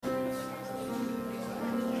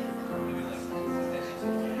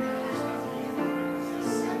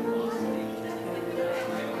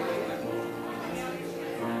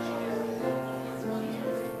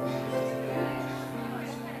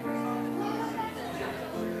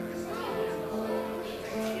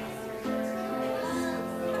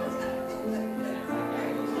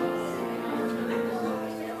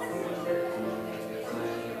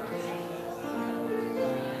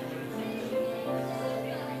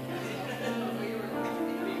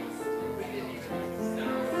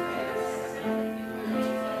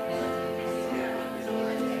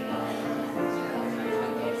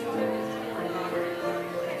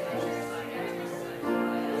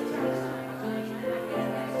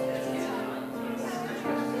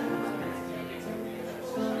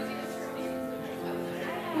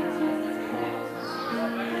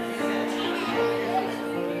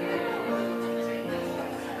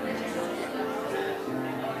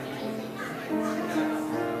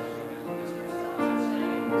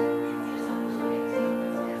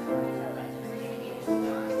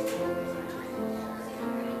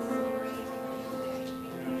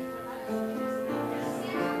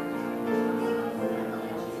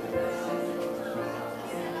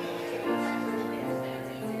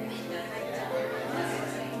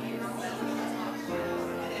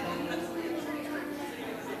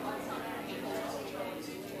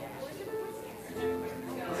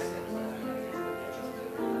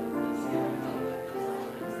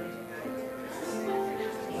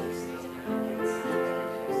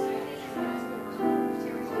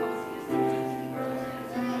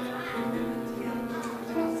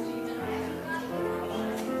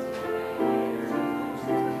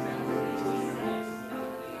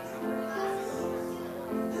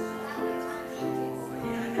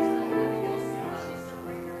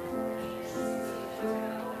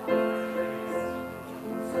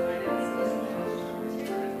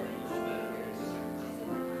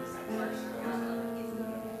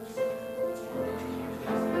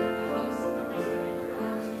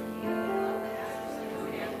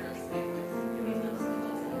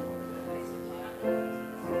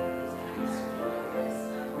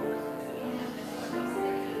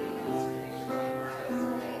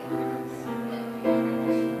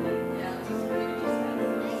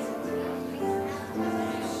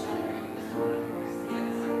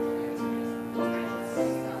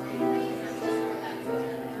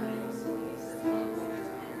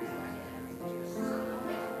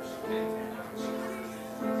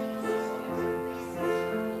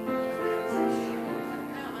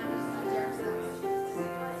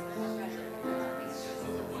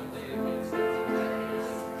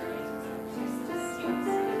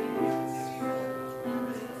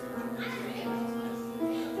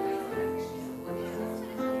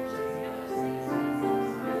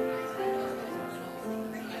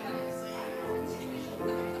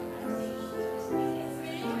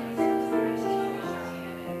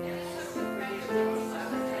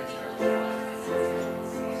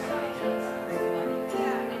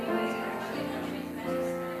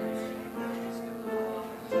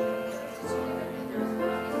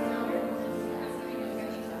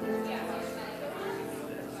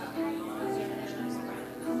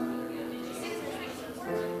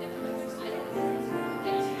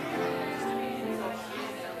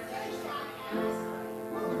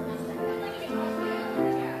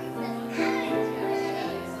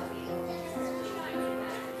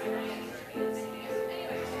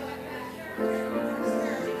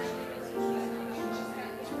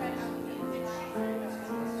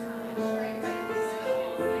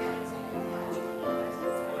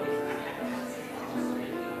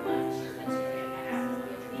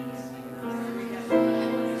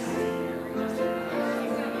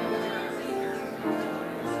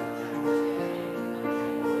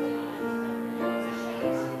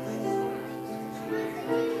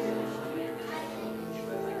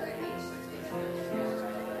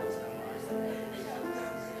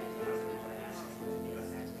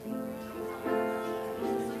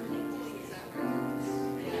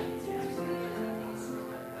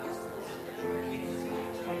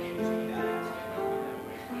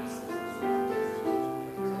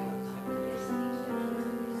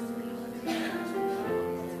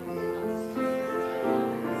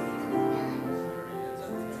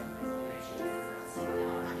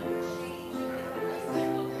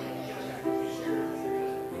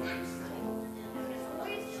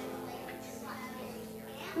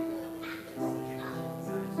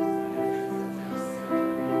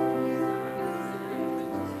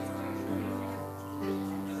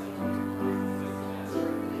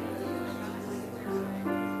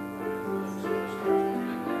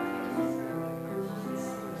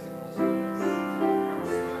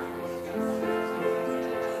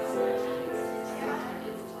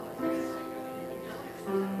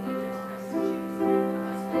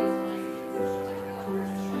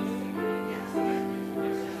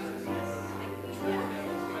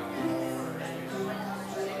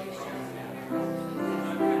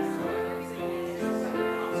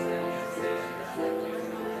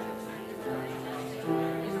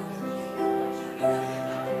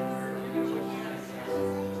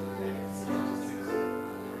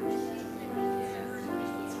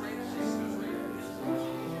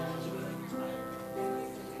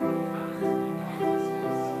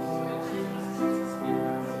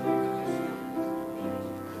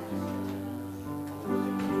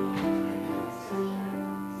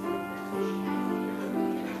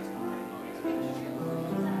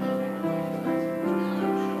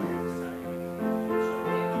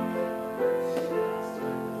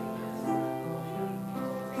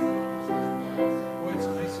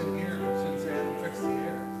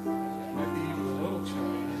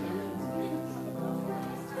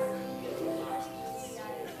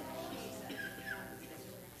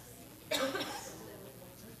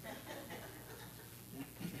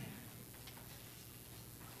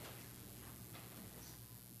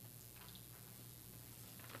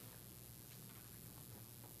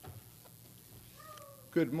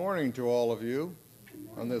Good morning to all of you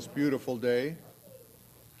on this beautiful day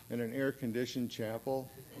in an air-conditioned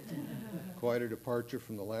chapel. Quite a departure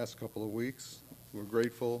from the last couple of weeks. We're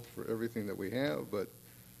grateful for everything that we have, but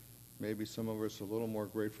maybe some of us are a little more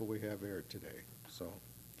grateful we have air today. So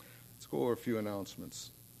let's go over a few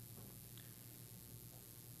announcements.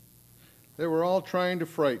 They were all trying to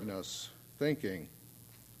frighten us, thinking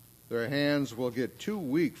their hands will get too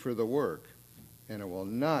weak for the work, and it will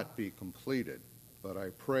not be completed. But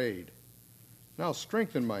I prayed, now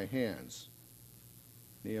strengthen my hands.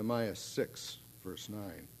 Nehemiah 6, verse 9.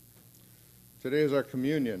 Today is our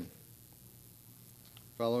communion.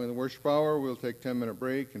 Following the worship hour, we'll take a 10-minute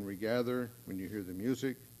break and regather when you hear the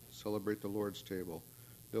music, celebrate the Lord's table.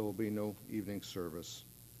 There will be no evening service.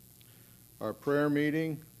 Our prayer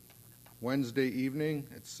meeting, Wednesday evening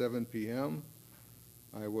at 7 p.m.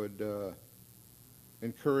 I would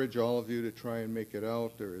encourage all of you to try and make it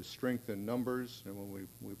out. There is strength in numbers, and when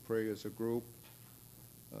we pray as a group,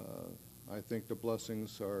 I think the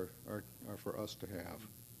blessings are for us to have.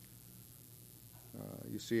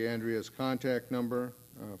 You see Andrea's contact number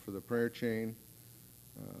for the prayer chain.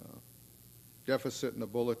 Deficit in the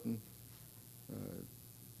bulletin.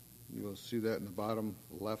 You will see that in the bottom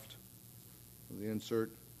left of the insert.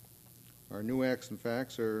 Our new acts and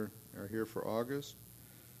facts are here for August.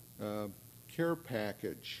 Care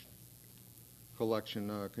package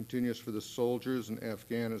collection continues for the soldiers in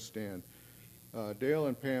Afghanistan. Dale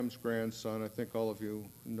and Pam's grandson, I think all of you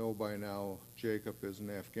know by now, Jacob is in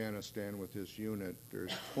Afghanistan with his unit.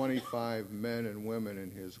 There's 25 men and women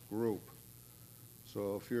in his group.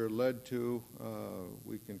 So if you're led to,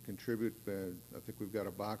 we can contribute. I think we've got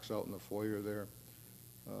a box out in the foyer there.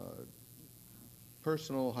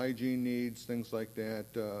 Personal hygiene needs, things like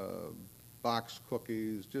that. Box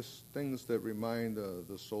cookies, just things that remind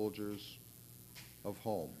the soldiers of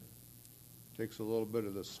home. Takes a little bit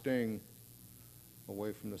of the sting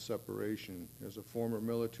away from the separation. As a former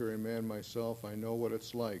military man myself, I know what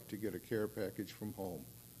it's like to get a care package from home.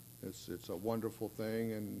 It's a wonderful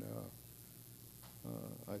thing, and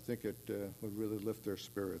I think it would really lift their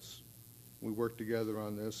spirits. We work together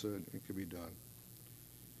on this, and it can be done.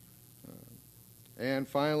 And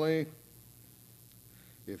finally,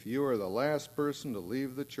 if you are the last person to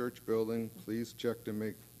leave the church building, please check to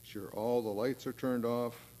make sure all the lights are turned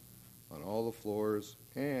off on all the floors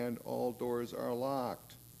and all doors are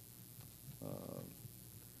locked.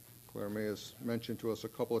 Claire May has mentioned to us a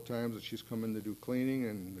couple of times that she's come in to do cleaning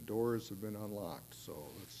and the doors have been unlocked.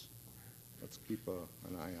 So let's keep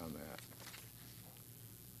an eye on that.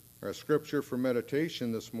 Our scripture for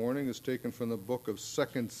meditation this morning is taken from the book of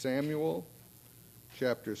 2 Samuel,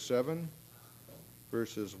 chapter 7.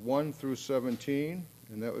 Verses 1 through 17,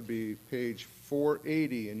 and that would be page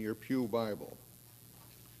 480 in your Pew Bible.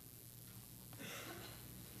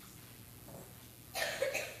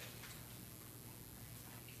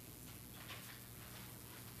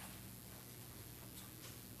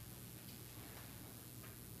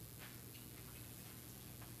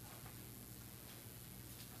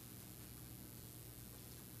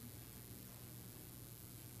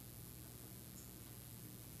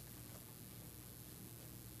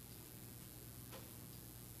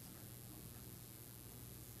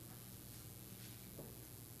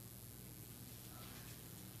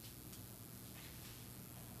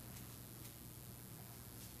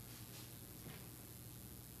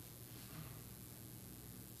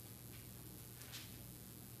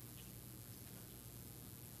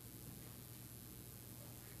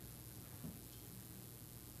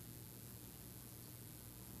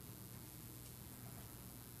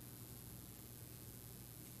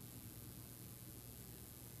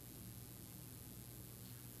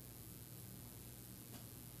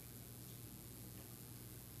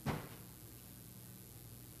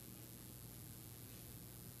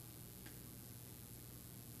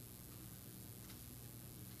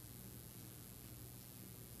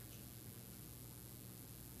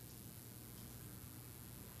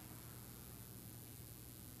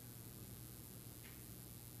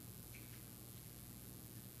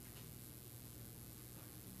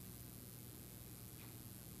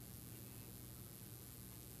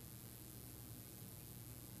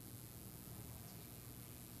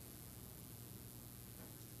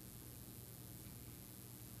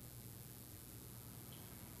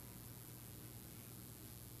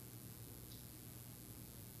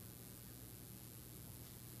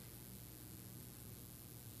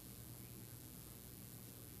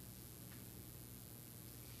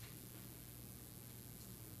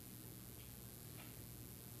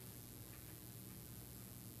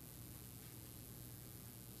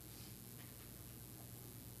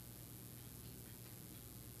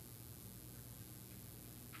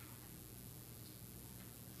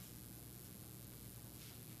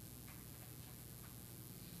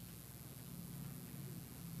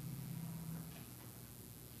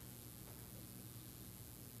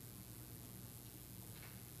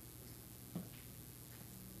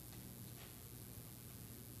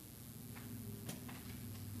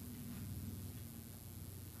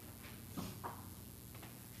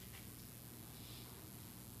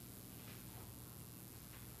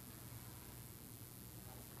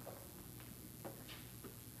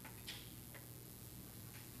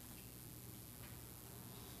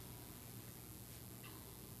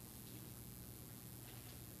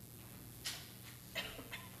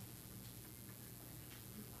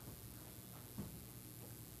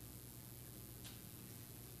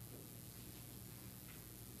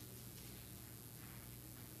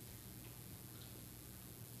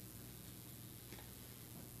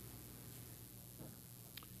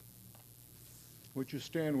 Would you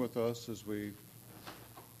stand with us as we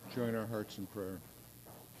join our hearts in prayer?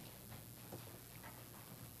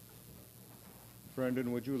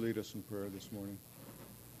 Brendan, would you lead us in prayer this morning?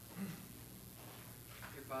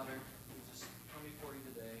 Dear Father, we just come before you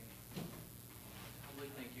today. Humbly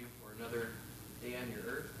thank you for another day on your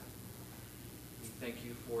earth. We thank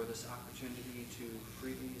you for this opportunity to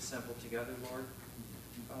freely assemble together, Lord.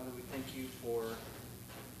 Father, we thank you for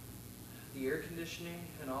the air conditioning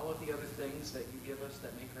and all of the other things that you give us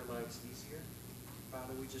that make our lives easier.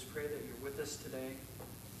 Father, we just pray that you're with us today.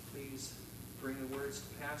 Please bring the words to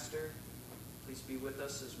Pastor. Please be with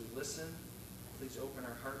us as we listen. Please open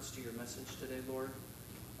our hearts to your message today, Lord.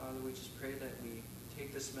 Father, we just pray that we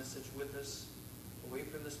take this message with us away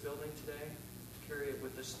from this building today, carry it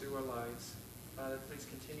with us through our lives. Father, please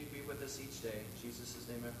continue to be with us each day. In Jesus'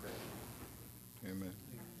 name I pray. Amen.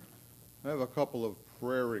 I have a couple of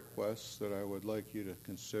prayer requests that I would like you to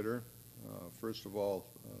consider. First of all,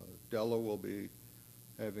 Della will be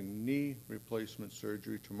having knee replacement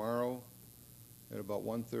surgery tomorrow at about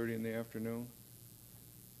 1:30 in the afternoon.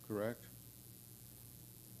 Correct?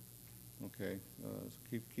 Okay.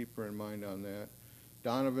 Keep her in mind on that.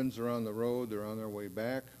 Donovans are on the road. They're on their way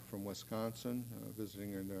back from Wisconsin,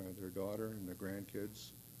 visiting their daughter and their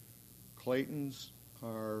grandkids. Claytons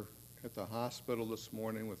are at the hospital this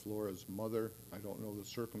morning with Laura's mother. I don't know the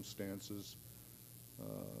circumstances,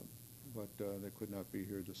 but they could not be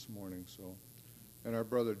here this morning. And our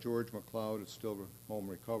brother George McLeod is still home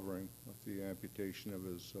recovering with the amputation of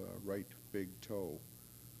his right big toe.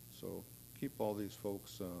 So keep all these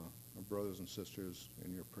folks, our brothers and sisters,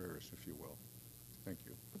 in your prayers, if you will. Thank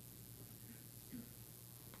you.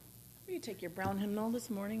 Will you take your brown hymnal this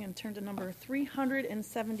morning and turn to number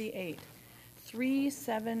 378.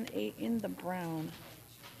 378 in the brown.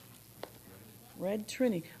 Red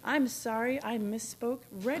Trinity. I'm sorry, I misspoke.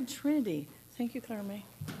 Red Trinity. Thank you, Clara May.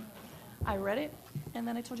 I read it, and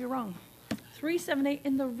then I told you wrong. 378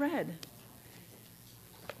 in the red.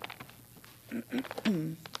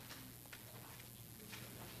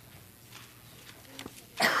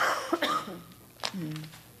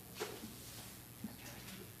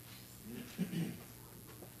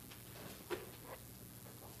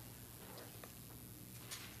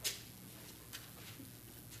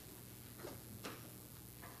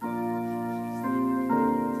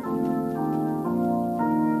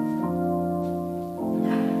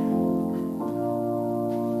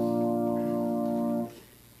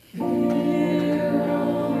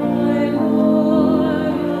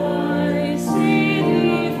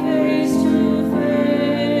 Face to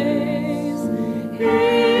face.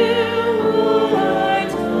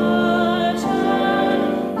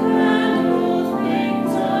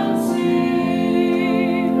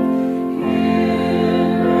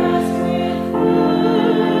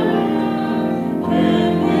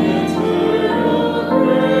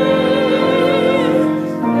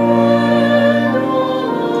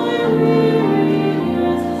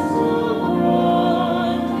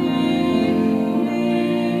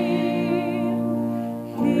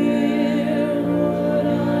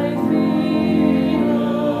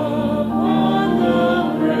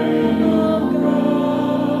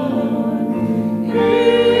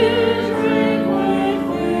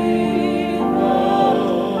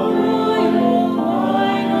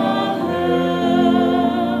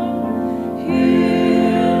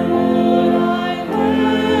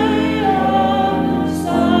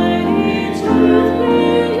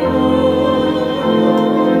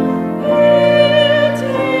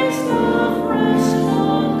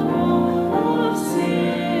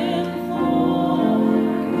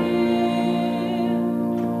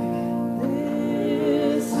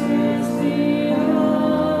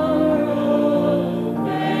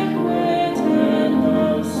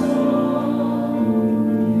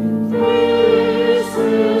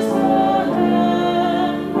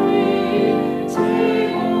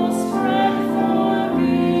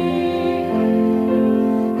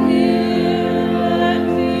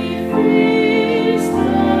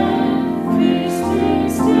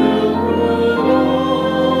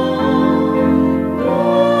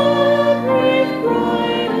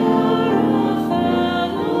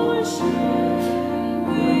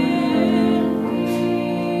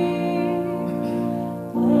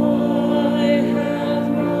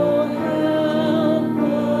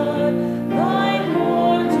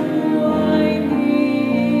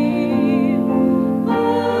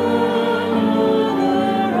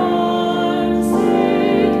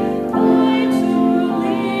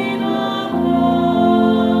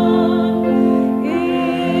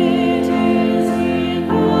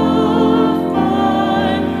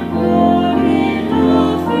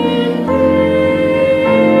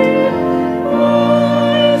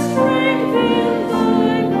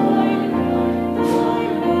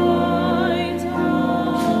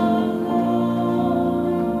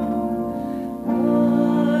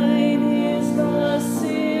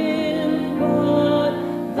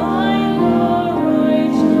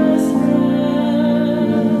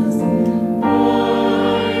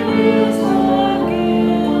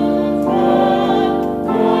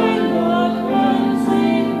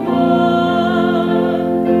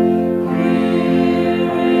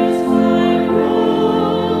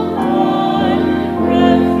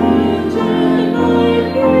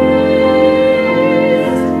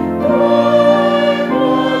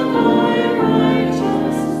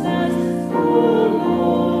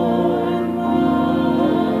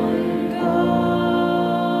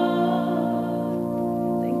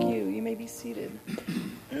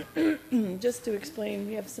 Just to explain,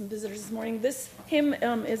 we have some visitors this morning. This hymn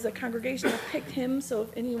is a congregational picked hymn, so if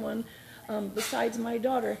anyone besides my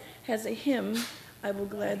daughter has a hymn, I will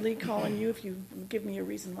gladly call on you if you give me a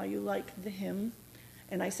reason why you like the hymn.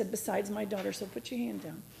 And I said besides my daughter, so put your hand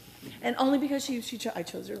down. And only because I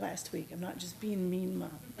chose her last week. I'm not just being mean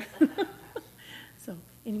mom. So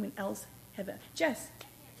anyone else have a Jess? I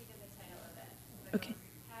can't think of the title of it. Okay.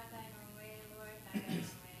 Have thine own way, Lord, have thine own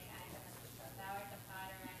way. Thou art the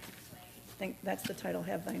potter, I am the clay. I think that's the title,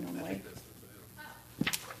 Have Thine Own Way.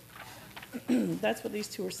 That's what these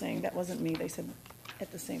two were saying. That wasn't me. They said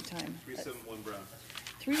at the same time. 371 Brown.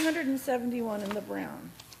 371 in the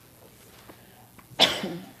brown.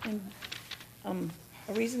 And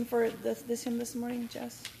a reason for this hymn this morning,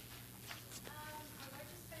 Jess? The Lord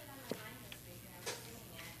just put it on my mind this week, and I was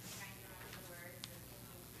singing it, trying to remember the words and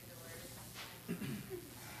thinking through the words.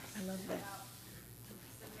 I love that. About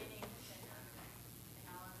submitting and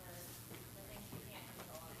all of the things we can't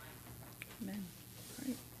control in life. Amen. All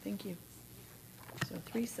right. Thank you. So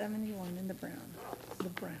 371 in the brown. The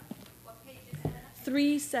brown. What page is it?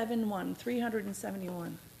 371.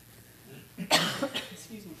 371.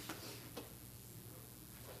 Excuse me.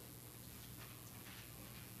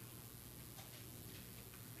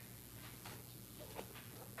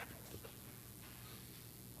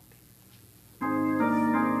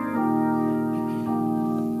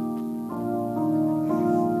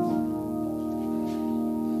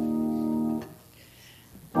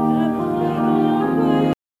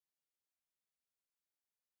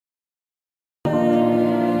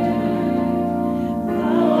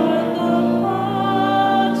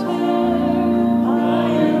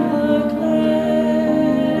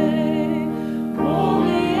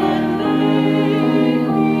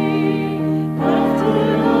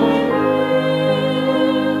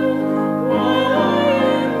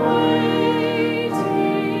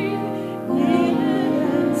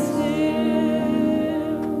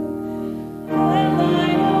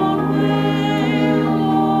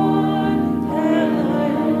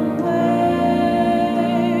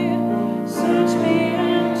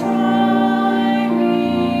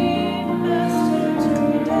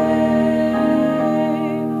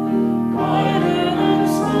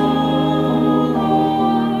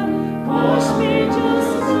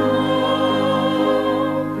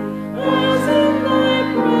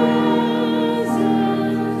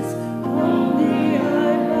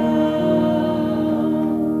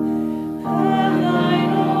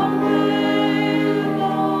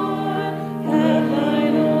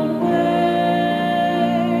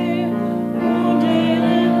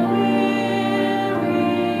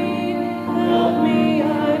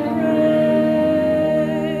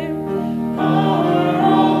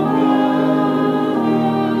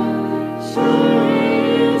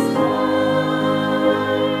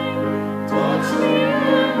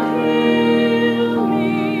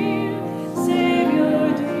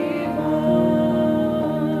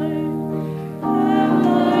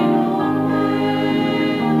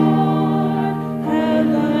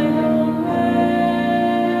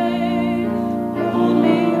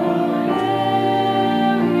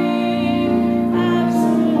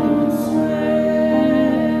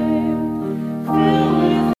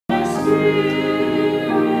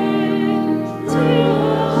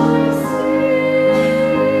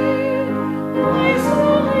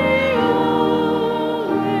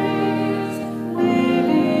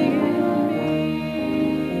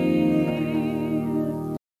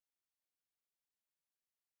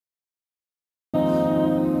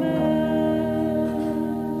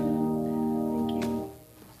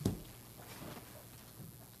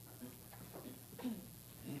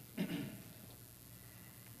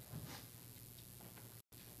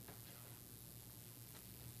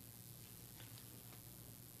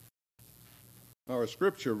 Our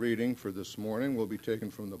scripture reading for this morning will be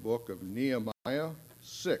taken from the book of Nehemiah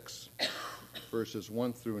 6, verses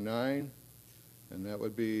 1 through 9, and that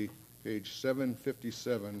would be page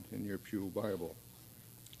 757 in your pew Bible.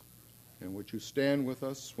 And would you stand with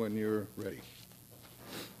us when you're ready?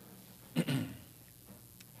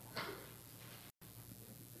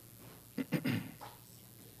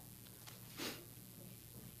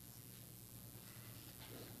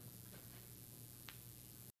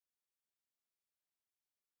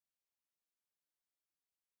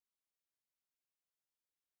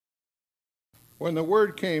 When the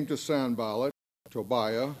word came to Sanballat,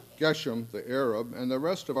 Tobiah, Geshem the Arab, and the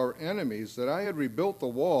rest of our enemies that I had rebuilt the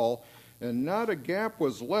wall, and not a gap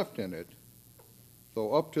was left in it,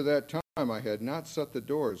 though up to that time I had not set the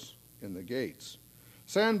doors in the gates,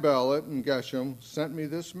 Sanballat and Geshem sent me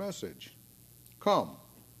this message: Come,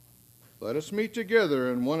 let us meet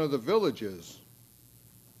together in one of the villages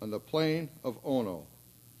on the plain of Ono.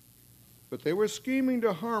 But they were scheming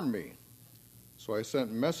to harm me. So I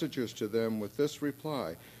sent messengers to them with this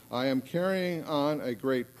reply: I am carrying on a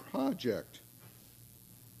great project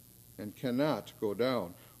and cannot go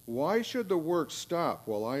down. Why should the work stop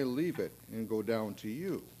while I leave it and go down to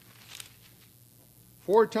you?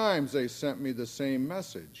 4 times they sent me the same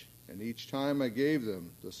message, and each time I gave them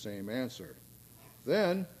the same answer.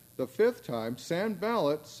 Then, the 5th time,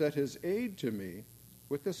 Sanballat sent his aide to me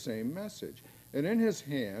with the same message, and in his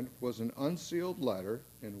hand was an unsealed letter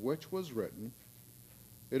in which was written,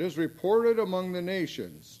 It is reported among the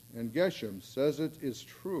nations, and Geshem says it is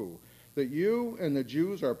true, that you and the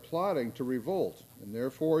Jews are plotting to revolt, and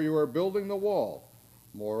therefore you are building the wall.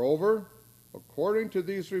 Moreover, according to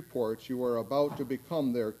these reports, you are about to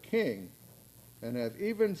become their king, and have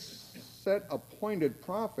even set appointed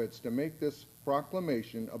prophets to make this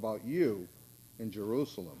proclamation about you in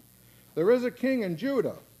Jerusalem. There is a king in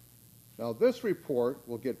Judah. Now this report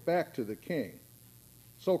will get back to the king.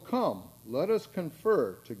 So come, let us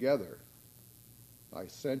confer together. I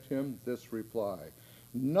sent him this reply: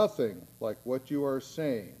 Nothing like what you are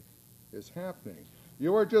saying is happening.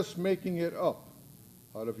 You are just making it up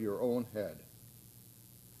out of your own head.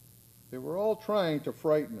 They were all trying to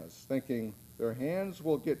frighten us, thinking their hands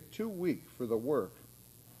will get too weak for the work,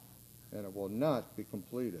 and it will not be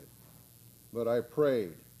completed. But I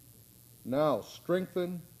prayed, Now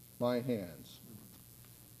strengthen my hands.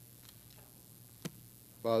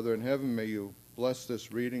 Father in heaven, may you bless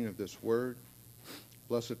this reading of this word,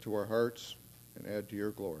 bless it to our hearts, and add to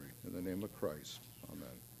your glory. In the name of Christ, amen.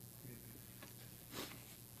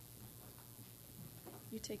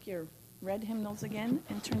 You take your red hymnals again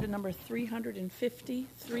and turn to number 350,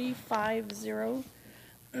 350,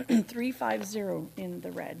 350 in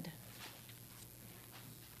the red.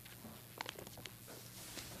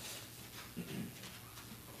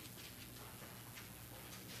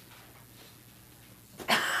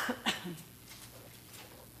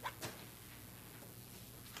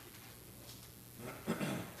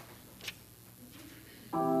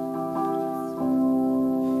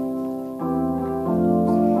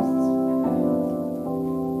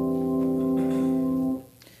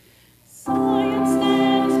 Science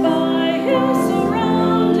stands by, hill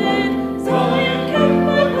surrounded.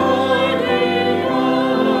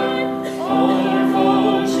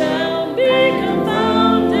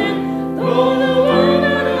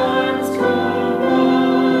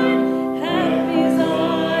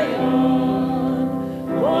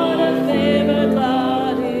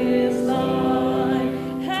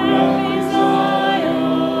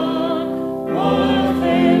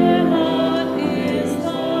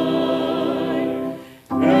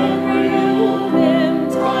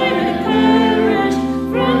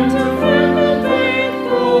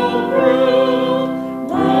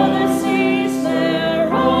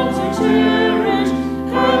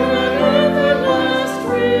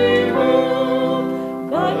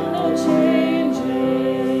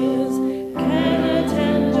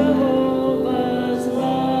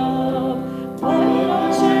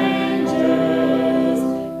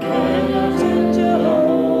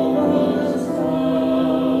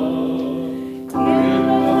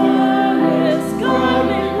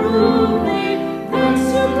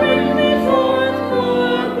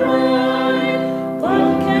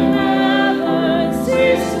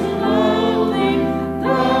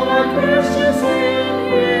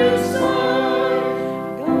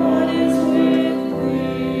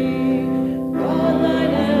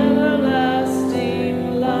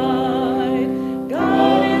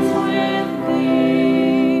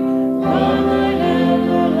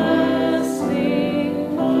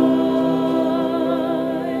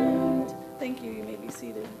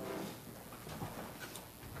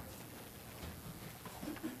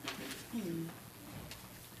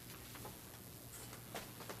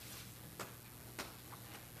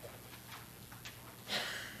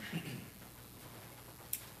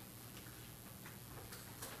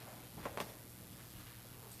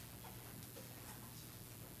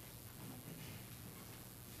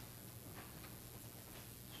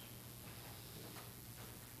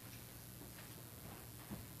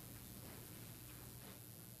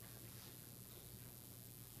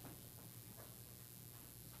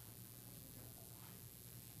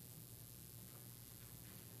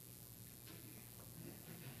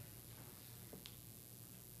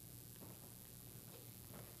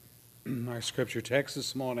 Our scripture text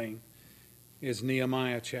this morning is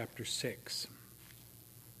Nehemiah chapter 6.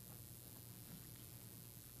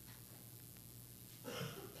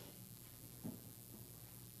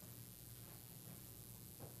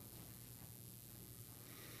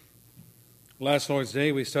 Last Lord's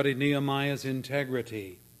Day we studied Nehemiah's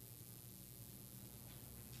integrity.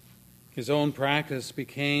 His own practice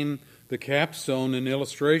became the capstone and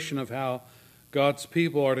illustration of how God's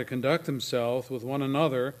people are to conduct themselves with one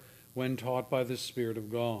another when taught by the Spirit of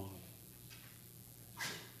God.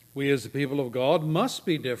 We as the people of God must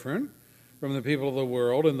be different from the people of the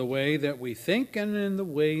world in the way that we think and in the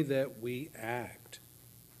way that we act.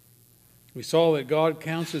 We saw that God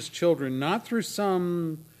counts his children not through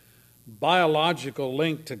some biological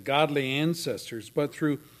link to godly ancestors, but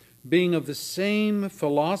through being of the same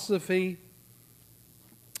philosophy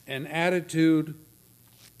and attitude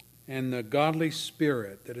and the godly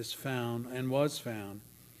spirit that is found and was found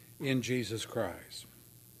in Jesus Christ.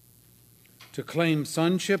 To claim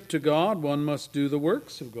sonship to God, one must do the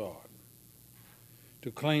works of God.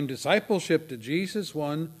 To claim discipleship to Jesus,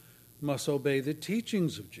 one must obey the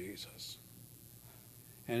teachings of Jesus.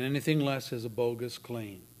 And anything less is a bogus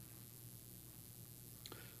claim.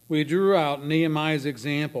 We drew out Nehemiah's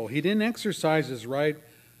example. He didn't exercise his right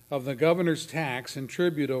of the governor's tax and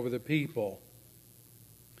tribute over the people.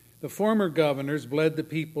 The former governors bled the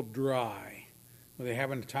people dry. They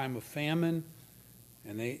have in a time of famine,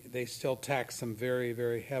 and they still taxed them very,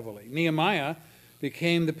 very heavily. Nehemiah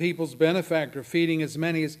became the people's benefactor, feeding as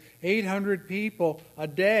many as 800 people a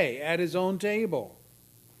day at his own table.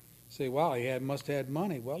 You say, wow, must have had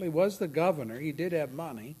money. Well, he was the governor. He did have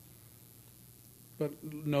money. But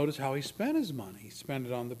notice how he spent his money. He spent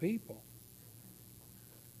it on the people.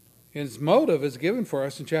 His motive is given for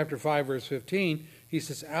us in chapter 5, verse 15. He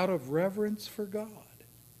says, out of reverence for God,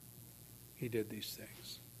 he did these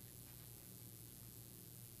things.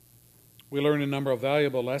 We learn a number of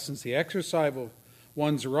valuable lessons. The exercise of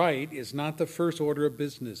one's right is not the first order of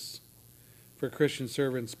business for Christian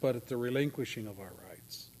servants, but at the relinquishing of our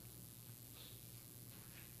rights.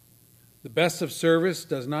 The best of service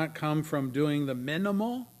does not come from doing the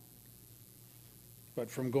minimal, but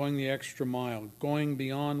from going the extra mile, going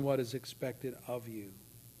beyond what is expected of you.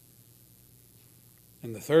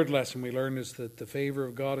 And the third lesson we learn is that the favor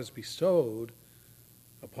of God is bestowed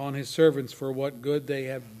upon his servants for what good they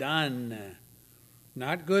have done.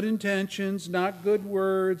 Not good intentions, not good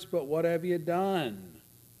words, but what have you done?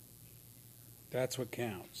 That's what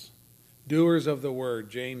counts. Doers of the word,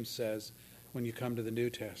 James says, when you come to the New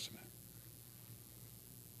Testament.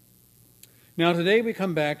 Now today we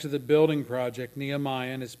come back to the building project Nehemiah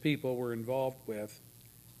and his people were involved with,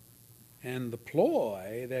 and the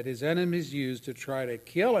ploy that his enemies used to try to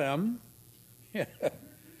kill him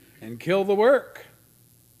and kill the work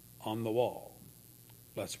on the wall.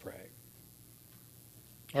 Let's pray.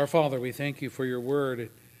 Our Father, we thank you for your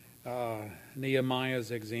word,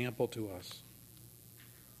 Nehemiah's example to us.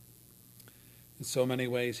 In so many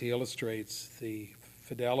ways he illustrates the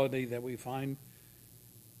fidelity that we find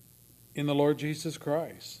in the Lord Jesus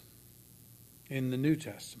Christ, in the New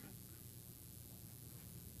Testament.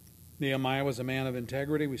 Nehemiah was a man of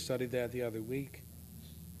integrity. We studied that the other week.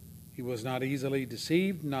 He was not easily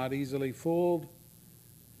deceived, not easily fooled,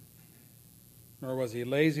 nor was he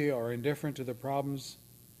lazy or indifferent to the problems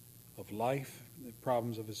of life, the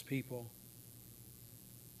problems of his people.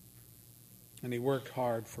 And he worked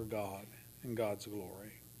hard for God and God's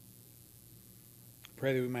glory.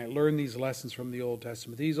 Pray that we might learn these lessons from the Old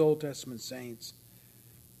Testament. These Old Testament saints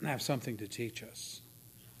have something to teach us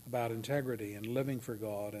about integrity and living for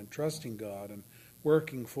God and trusting God and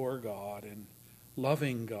working for God and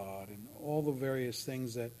loving God and all the various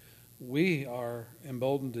things that we are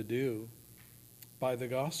emboldened to do by the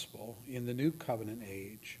gospel in the New Covenant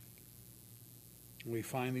age. We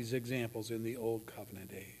find these examples in the Old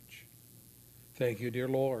Covenant age. Thank you, dear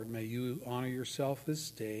Lord. May you honor yourself this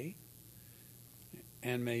day,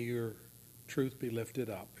 and may your truth be lifted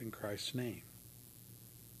up in Christ's name.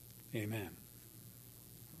 Amen.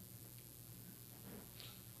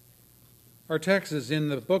 Our text is in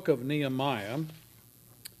the book of Nehemiah,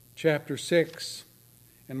 chapter 6,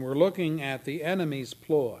 and we're looking at the enemy's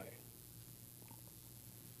ploy.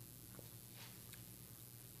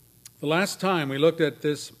 The last time we looked at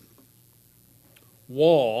this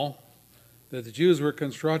wall that the Jews were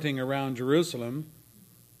constructing around Jerusalem,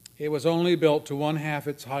 it was only built to 1/2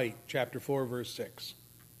 its height, chapter 4, verse 6.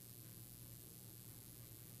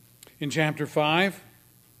 In chapter 5,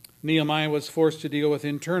 Nehemiah was forced to deal with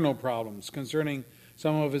internal problems concerning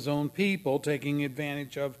some of his own people taking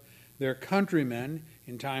advantage of their countrymen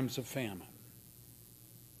in times of famine.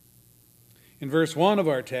 In verse 1 of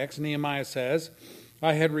our text, Nehemiah says,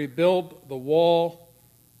 I had rebuilt the wall,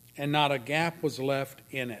 and not a gap was left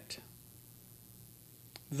in it,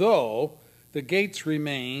 though the gates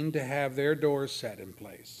remained to have their doors set in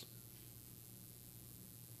place.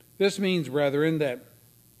 This means, brethren, that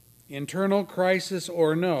internal crisis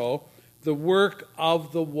or no, the work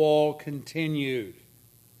of the wall continued.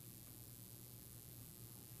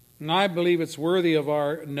 And I believe it's worthy of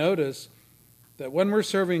our notice that when we're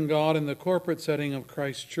serving God in the corporate setting of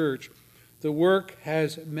Christ's church, the work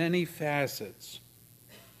has many facets,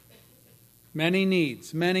 many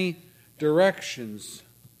needs, many directions,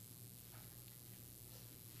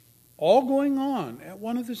 all going on at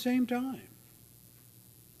one at the same time.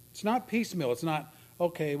 It's not piecemeal. It's not,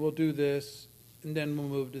 okay, we'll do this, and then we'll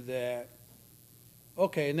move to that.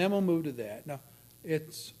 Okay, and then we'll move to that. No,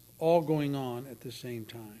 it's all going on at the same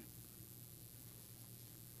time.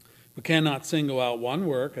 We cannot single out one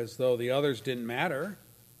work as though the others didn't matter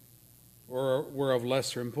or were of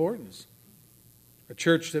lesser importance. A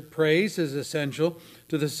church that prays is essential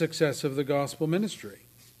to the success of the gospel ministry.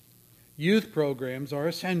 Youth programs are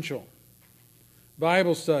essential.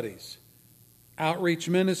 Bible studies, outreach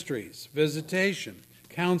ministries, visitation,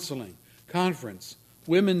 counseling, conference,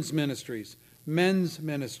 women's ministries, men's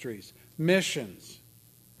ministries, missions.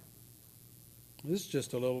 This is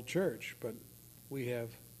just a little church, but we have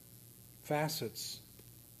facets,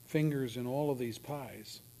 fingers in all of these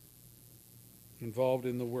pies involved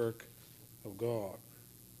in the work of God.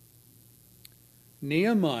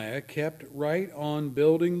 Nehemiah kept right on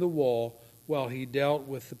building the wall while he dealt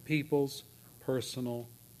with the people's personal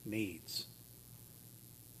needs.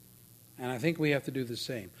 And I think we have to do the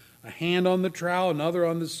same. A hand on the trowel, another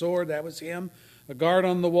on the sword, that was him. A guard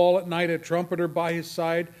on the wall at night, a trumpeter by his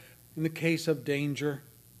side in the case of danger.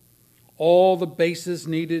 All the bases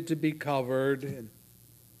needed to be covered, and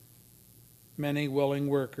many willing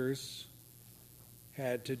workers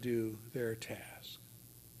had to do their task.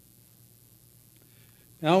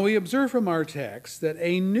 Now we observe from our text that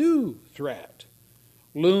a new threat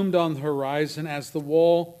loomed on the horizon as the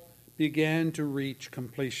wall began to reach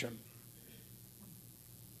completion.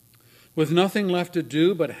 With nothing left to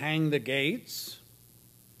do but hang the gates,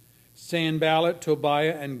 Sanballat,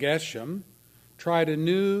 Tobiah, and Geshem tried a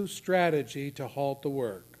new strategy to halt the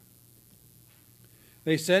work.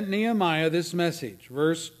 They sent Nehemiah this message,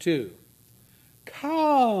 verse 2.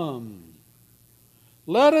 Come,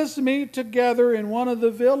 let us meet together in one of the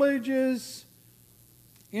villages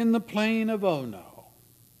in the plain of Ono.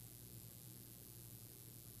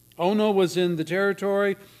 Ono was in the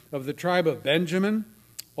territory of the tribe of Benjamin,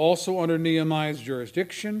 also under Nehemiah's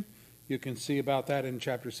jurisdiction. You can see about that in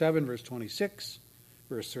chapter 7, verse 26,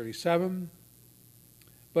 verse 37.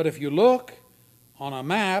 But if you look on a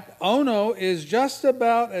map, Ono is just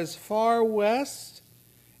about as far west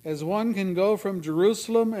as one can go from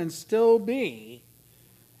Jerusalem and still be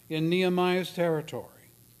in Nehemiah's territory.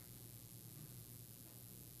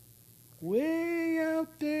 Way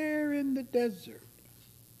out there in the desert.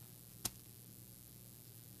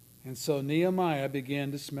 And so Nehemiah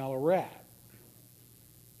began to smell a rat.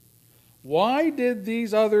 Why did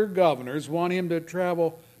these other governors want him to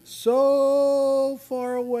travel so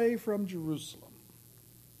far away from Jerusalem?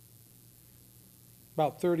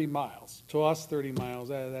 About 30 miles. To us, 30 miles,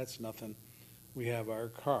 that's nothing. We have our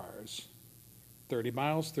cars. 30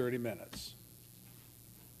 miles, 30 minutes.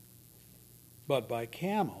 But by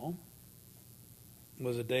camel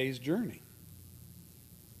was a day's journey.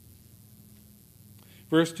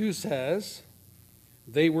 Verse 2 says,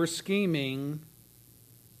 they were scheming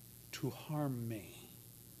to harm me.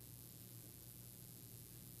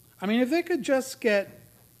 I mean, if they could just get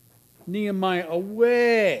Nehemiah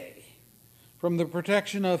away from the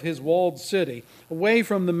protection of his walled city, away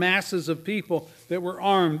from the masses of people that were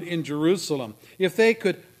armed in Jerusalem, if they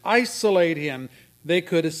could isolate him, they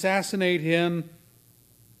could assassinate him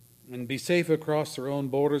and be safe across their own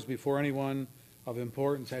borders before anyone of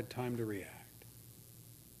importance had time to react.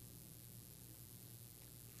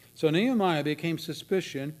 So Nehemiah became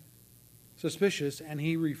suspicious, and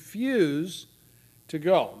he refused to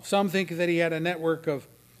go. Some think that he had a network of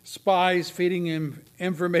spies feeding him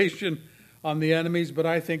information on the enemies, but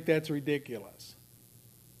I think that's ridiculous.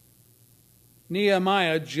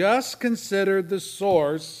 Nehemiah just considered the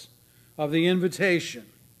source of the invitation.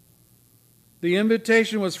 The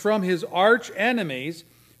invitation was from his arch enemies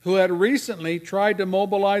who had recently tried to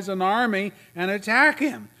mobilize an army and attack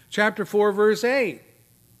him. Chapter 4, verse 8.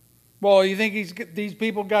 Well, you think these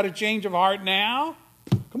people got a change of heart now?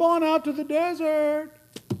 Come on out to the desert.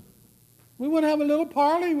 We want to have a little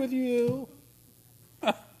parley with you.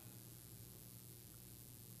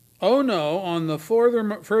 Oh no, on the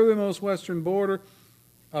furthermost western border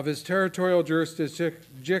of his territorial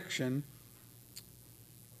jurisdiction,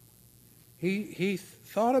 he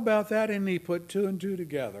thought about that and he put two and two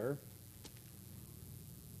together.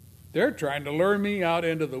 They're trying to lure me out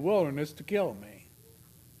into the wilderness to kill me.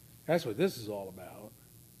 That's what this is all about.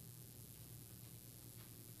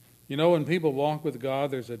 You know, when people walk with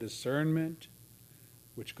God, there's a discernment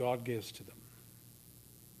which God gives to them.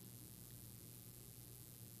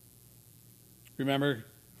 Remember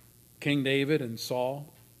King David and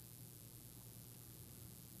Saul?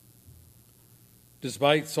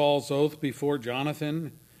 Despite Saul's oath before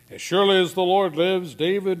Jonathan, as surely as the Lord lives,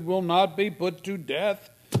 David will not be put to death.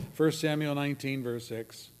 1 Samuel 19, verse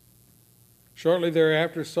 6. Shortly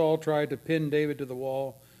thereafter, Saul tried to pin David to the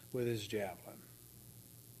wall with his javelin.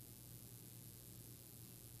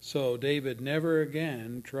 So David never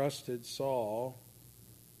again trusted Saul,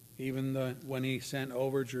 even when he sent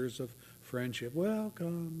overtures of friendship.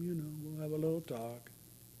 Welcome, we'll have a little talk.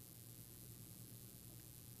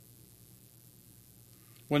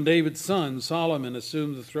 When David's son, Solomon,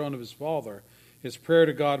 assumed the throne of his father, his prayer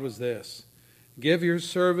to God was this: give your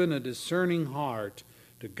servant a discerning heart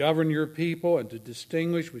to govern your people and to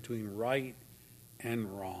distinguish between right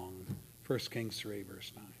and wrong. 1 Kings 3,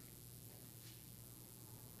 verse 9.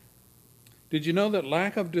 Did you know that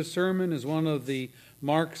lack of discernment is one of the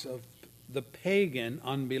marks of the pagan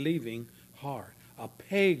unbelieving heart? A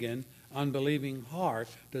pagan unbelieving heart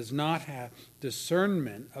does not have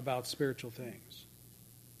discernment about spiritual things.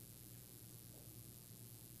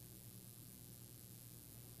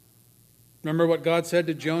 Remember what God said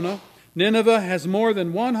to Jonah? Nineveh has more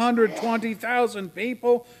than 120,000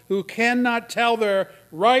 people who cannot tell their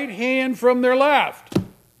right hand from their left.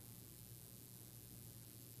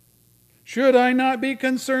 Should I not be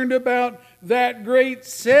concerned about that great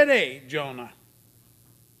city, Jonah?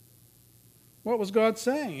 What was God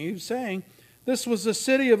saying? He was saying this was a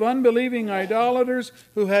city of unbelieving idolaters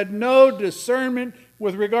who had no discernment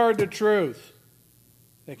with regard to truth.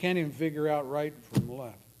 They can't even figure out right from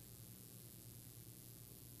left.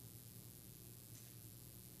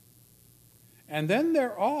 And then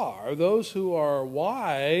there are those who are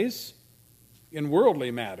wise in worldly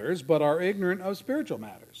matters, but are ignorant of spiritual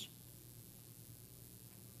matters.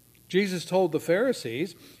 Jesus told the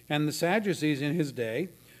Pharisees and the Sadducees in his day,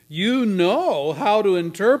 you know how to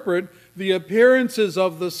interpret the appearances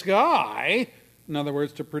of the sky, in other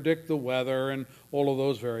words, to predict the weather and all of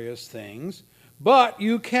those various things, but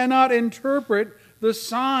you cannot interpret the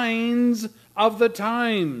signs of the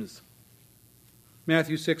times.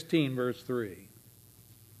 Matthew 16, verse 3.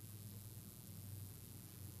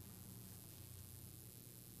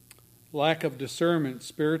 Lack of discernment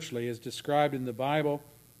spiritually is described in the Bible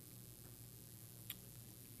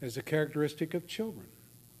as a characteristic of children.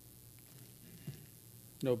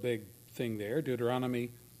 No big thing there.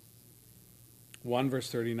 Deuteronomy 1,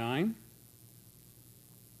 verse 39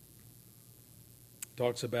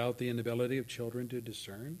 talks about the inability of children to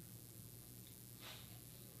discern.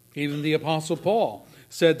 Even the Apostle Paul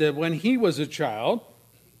said that when he was a child,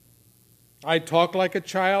 I talked like a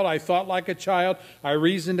child, I thought like a child, I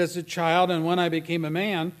reasoned as a child, and when I became a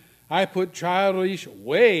man, I put childish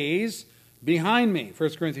ways behind me.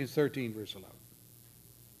 1 Corinthians 13, verse 11.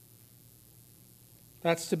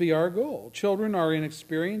 That's to be our goal. Children are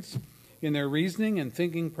inexperienced in their reasoning and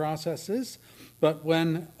thinking processes, but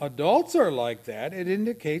when adults are like that, it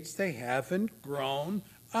indicates they haven't grown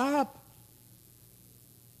up.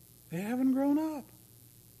 They haven't grown up.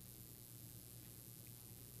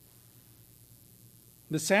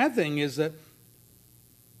 The sad thing is that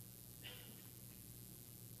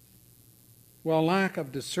while lack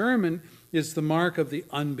of discernment is the mark of the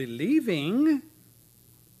unbelieving,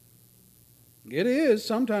 it is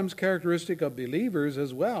sometimes characteristic of believers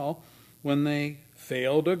as well when they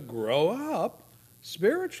fail to grow up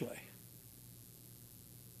spiritually.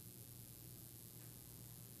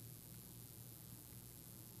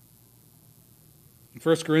 In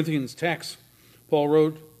 1 Corinthians text, Paul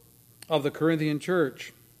wrote of the Corinthian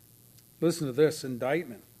church, listen to this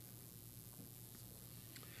indictment.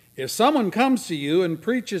 If someone comes to you and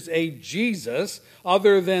preaches a Jesus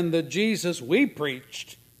other than the Jesus we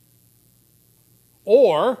preached,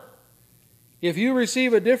 or if you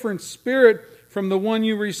receive a different spirit from the one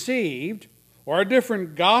you received, or a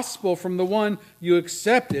different gospel from the one you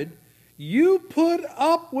accepted, you put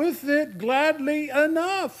up with it gladly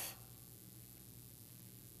enough.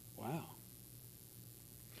 Wow.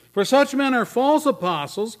 For such men are false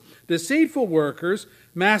apostles, deceitful workers,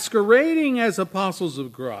 masquerading as apostles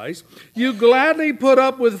of Christ. You gladly put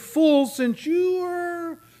up with fools since you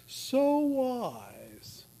are so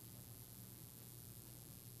wise.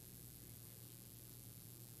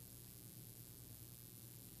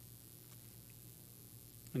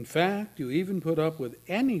 In fact, you even put up with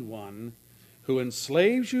anyone who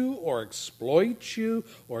enslaves you or exploits you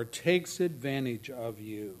or takes advantage of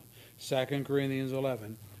you. 2 Corinthians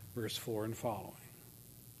 11, verse 4 and following.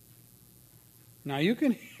 Now you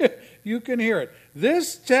can hear it.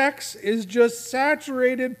 This text is just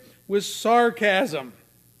saturated with sarcasm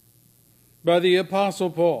by the Apostle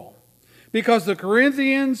Paul, because the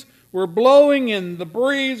Corinthians were blowing in the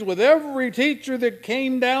breeze with every teacher that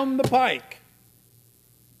came down the pike.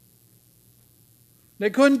 They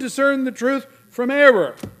couldn't discern the truth from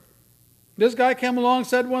error. This guy came along,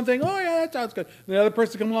 said one thing, oh yeah, that sounds good. The other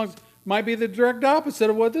person came along, might be the direct opposite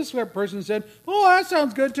of what this person said, oh, that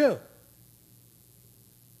sounds good too.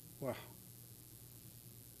 Wow.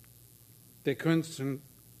 They couldn't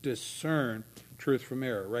discern truth from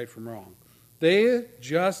error, right from wrong. They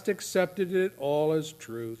just accepted it all as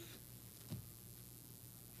truth.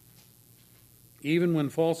 Even when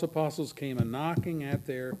false apostles came a knocking at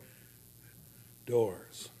their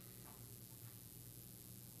doors.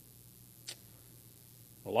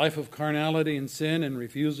 A life of carnality and sin and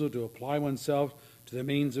refusal to apply oneself to the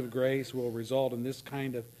means of grace will result in this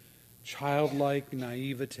kind of childlike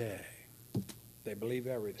naivete. They believe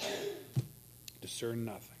everything, discern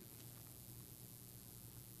nothing.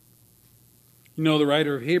 You know, the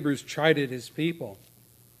writer of Hebrews chided his people.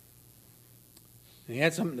 And he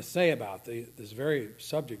had something to say about this very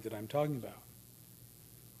subject that I'm talking about.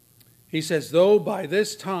 He says, though by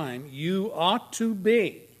this time you ought to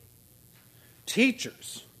be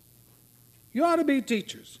teachers. You ought to be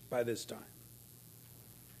teachers by this time.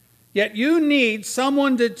 Yet you need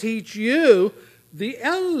someone to teach you the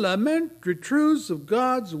elementary truths of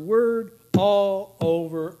God's Word all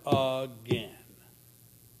over again.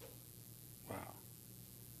 Wow.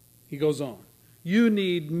 He goes on. You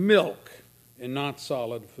need milk and not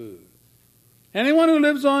solid food. Anyone who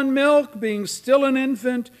lives on milk, being still an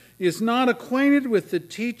infant, is not acquainted with the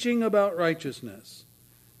teaching about righteousness.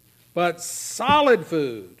 But solid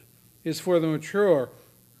food is for the mature,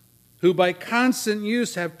 who by constant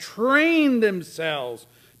use have trained themselves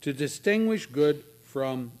to distinguish good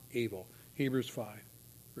from evil. Hebrews 5,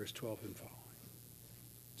 verse 12 and following.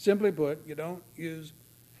 Simply put, if you don't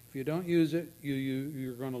use it,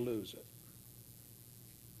 you're going to lose it.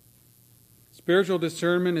 Spiritual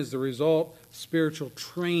discernment is the result of spiritual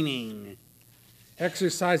training.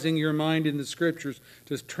 Exercising your mind in the Scriptures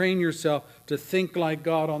to train yourself to think like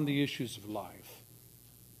God on the issues of life.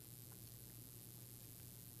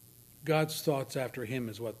 God's thoughts after Him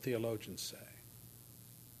is what theologians say.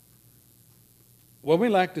 When we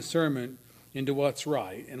lack discernment into what's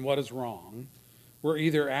right and what is wrong, we're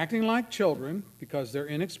either acting like children because they're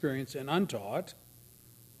inexperienced and untaught,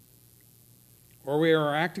 or we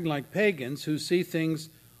are acting like pagans who see things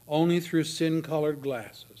only through sin-colored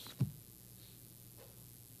glasses.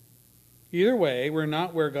 Either way, we're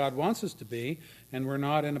not where God wants us to be, and we're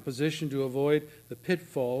not in a position to avoid the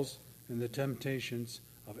pitfalls and the temptations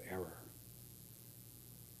of error.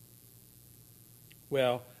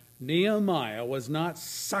 Well, Nehemiah was not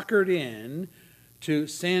suckered in to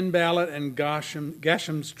Sanballat and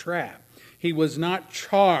Geshem's trap. He was not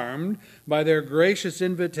charmed by their gracious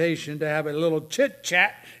invitation to have a little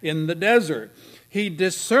chit-chat in the desert. He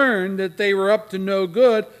discerned that they were up to no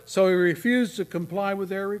good, so he refused to comply with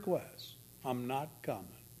their request. I'm not coming.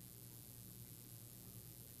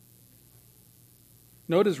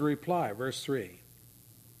 Note his reply, verse 3.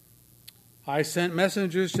 I sent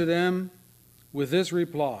messengers to them with this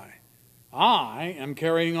reply. I am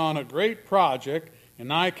carrying on a great project,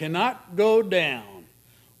 and I cannot go down.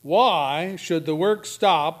 Why should the work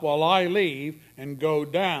stop while I leave and go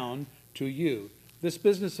down to you? This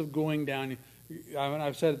business of going down,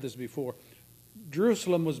 I've said this before,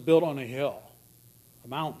 Jerusalem was built on a hill, a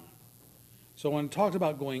mountain. So when it talks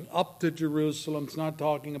about going up to Jerusalem, it's not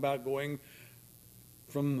talking about going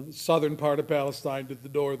from the southern part of Palestine to the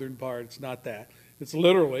northern part. It's not that. It's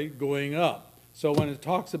literally going up. So when it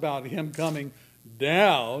talks about him coming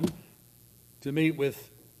down to meet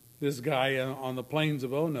with this guy on the plains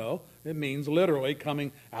of Ono, it means literally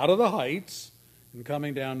coming out of the heights and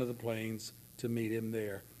coming down to the plains to meet him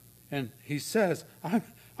there. And he says,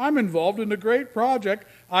 I'm involved in a great project.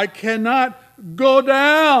 I cannot go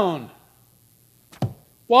down.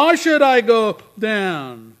 Why should I go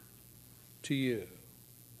down to you?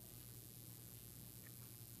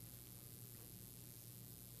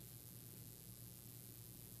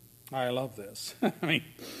 I love this.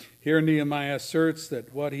 Here Nehemiah asserts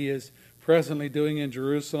that what he is presently doing in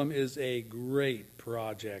Jerusalem is a great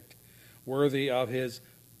project, worthy of his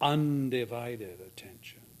undivided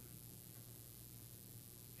attention.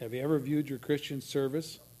 Have you ever viewed your Christian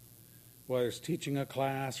service whether it's teaching a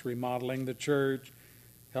class, remodeling the church,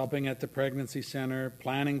 helping at the pregnancy center,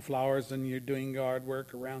 planting flowers, and you're doing yard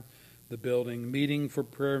work around the building, meeting for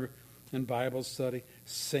prayer and Bible study,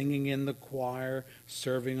 singing in the choir,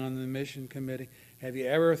 serving on the mission committee. Have you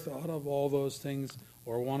ever thought of all those things,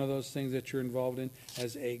 or one of those things that you're involved in,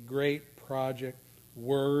 as a great project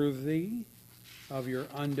worthy of your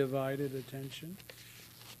undivided attention?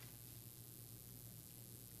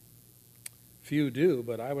 Few do,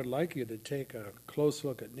 but I would like you to take a close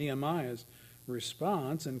look at Nehemiah's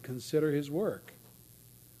response and consider his work.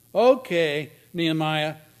 Okay,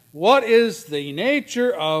 Nehemiah, what is the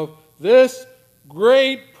nature of this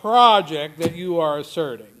great project that you are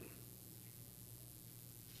asserting?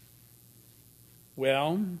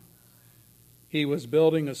 Well, he was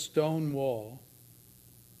building a stone wall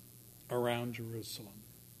around Jerusalem.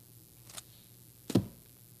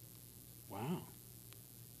 Wow.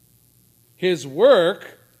 His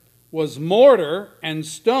work was mortar and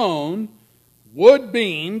stone, wood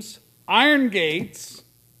beams, iron gates.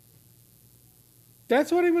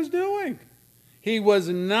 That's what he was doing. He was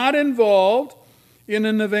not involved in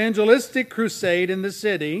an evangelistic crusade in the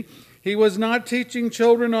city. He was not teaching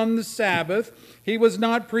children on the Sabbath. He was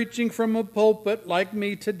not preaching from a pulpit like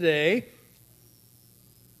me today.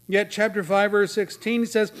 Yet chapter 5 verse 16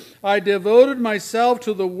 says, I devoted myself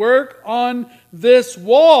to the work on this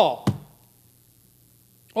wall.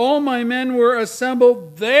 All my men were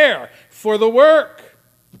assembled there for the work.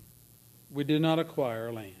 We did not acquire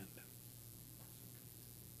land.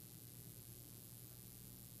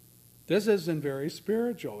 This isn't very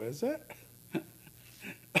spiritual, is it?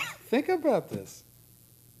 Think about this.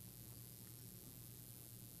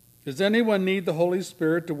 Does anyone need the Holy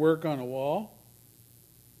Spirit to work on a wall?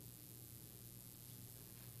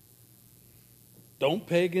 Don't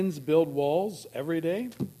pagans build walls every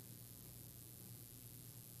day?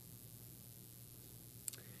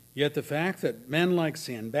 Yet the fact that men like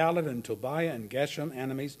Sanballat and Tobiah and Geshem,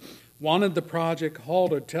 enemies, wanted the project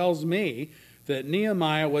halted tells me that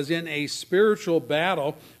Nehemiah was in a spiritual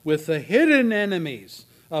battle with the hidden enemies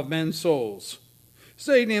of men's souls.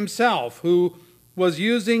 Satan himself, who was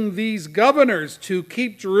using these governors to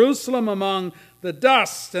keep Jerusalem among the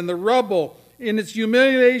dust and the rubble, in its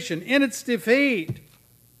humiliation, in its defeat,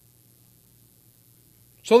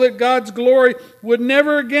 so that God's glory would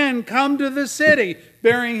never again come to the city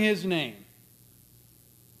bearing his name.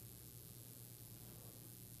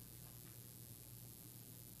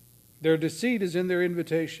 Their deceit is in their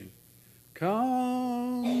invitation.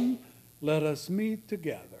 Come, let us meet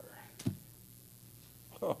together.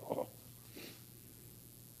 Oh.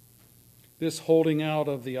 This holding out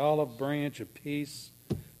of the olive branch of peace,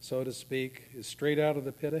 so to speak, is straight out of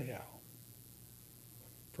the pit of hell.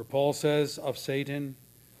 For Paul says of Satan,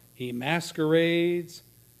 he masquerades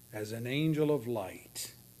as an angel of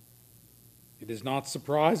light. It is not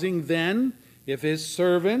surprising then if his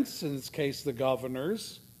servants, in this case the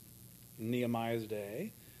governors, in Nehemiah's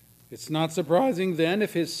day, it's not surprising then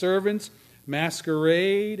if his servants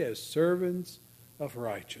masquerade as servants of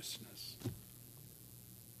righteousness.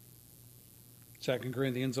 2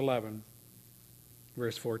 Corinthians 11,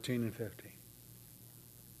 verse 14 and 15.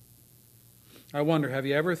 I wonder, have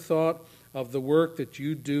you ever thought of the work that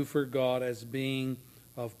you do for God as being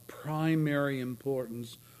of primary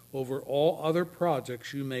importance over all other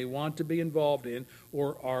projects you may want to be involved in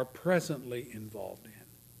or are presently involved in?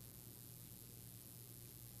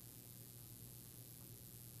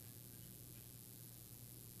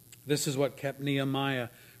 This is what kept Nehemiah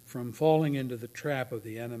from falling into the trap of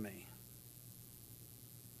the enemy.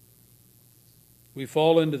 We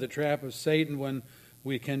fall into the trap of Satan when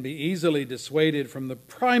we can be easily dissuaded from the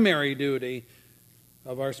primary duty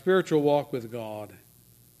of our spiritual walk with God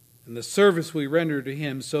and the service we render to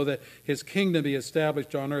him so that his kingdom be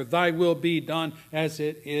established on earth. Thy will be done as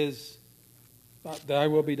it is, thy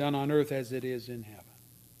will be done on earth as it is in heaven.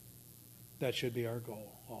 That should be our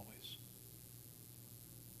goal always.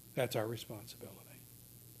 That's our responsibility.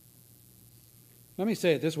 Let me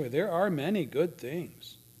say it this way. There are many good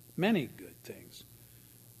things,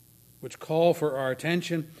 which call for our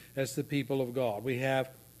attention as the people of God. We have,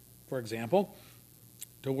 for example,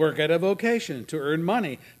 to work at a vocation, to earn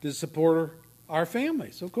money, to support our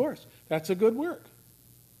families. Of course, that's a good work.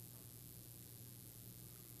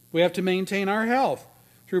 We have to maintain our health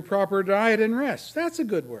through proper diet and rest. That's a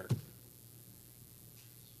good work.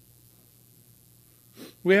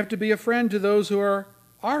 We have to be a friend to those who are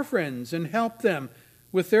our friends and help them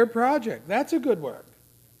with their project. That's a good work.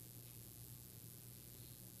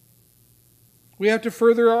 We have to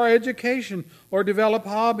further our education or develop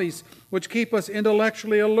hobbies which keep us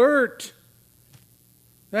intellectually alert.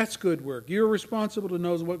 That's good work. You're responsible to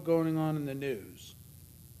know what's going on in the news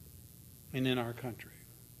and in our country.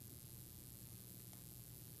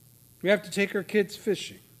 We have to take our kids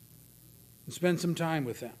fishing and spend some time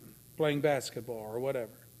with them, playing basketball or whatever.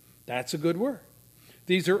 That's a good work.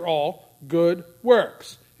 These are all good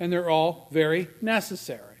works, and they're all very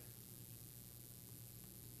necessary.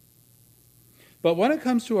 But when it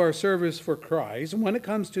comes to our service for Christ, and when it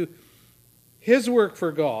comes to his work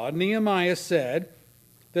for God, Nehemiah said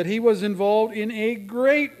that he was involved in a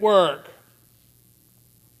great work.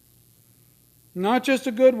 Not just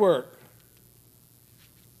a good work.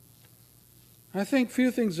 I think few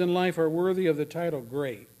things in life are worthy of the title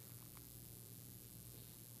great.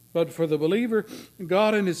 But for the believer,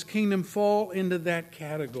 God and his kingdom fall into that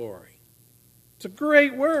category. It's a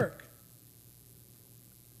great work.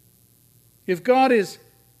 If God is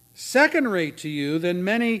second rate to you, then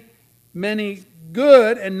many, many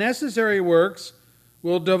good and necessary works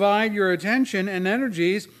will divide your attention and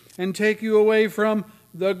energies and take you away from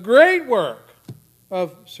the great work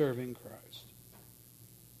of serving Christ.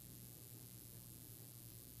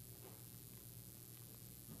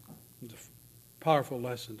 It's a powerful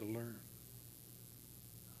lesson to learn.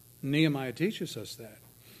 Nehemiah teaches us that.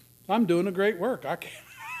 I'm doing a great work.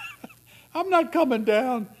 I'm not coming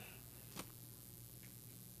down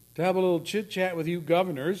to have a little chit-chat with you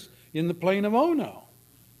governors in the plain of Ono.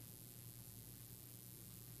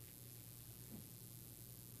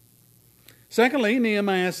 Secondly,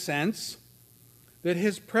 Nehemiah sensed that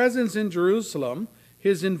his presence in Jerusalem,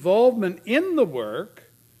 his involvement in the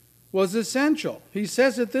work, was essential. He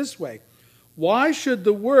says it this way: why should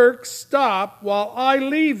the work stop while I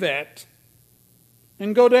leave it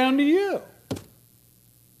and go down to you?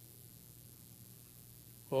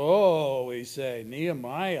 Oh, we say,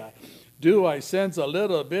 Nehemiah, do I sense a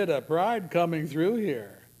little bit of pride coming through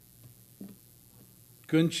here?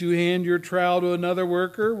 Couldn't you hand your trowel to another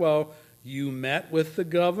worker while you met with the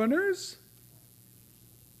governors?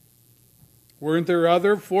 Weren't there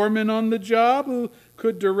other foremen on the job who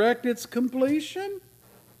could direct its completion?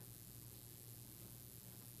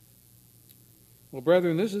 Well,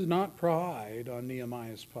 brethren, this is not pride on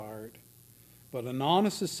Nehemiah's part, but an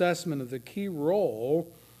honest assessment of the key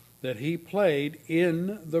role that he played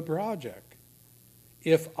in the project.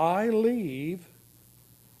 If I leave,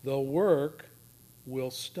 the work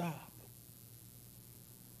will stop.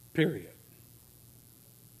 Period.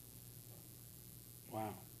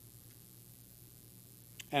 Wow.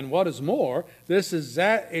 And what is more, this is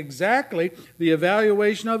exactly the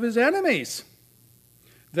evaluation of his enemies.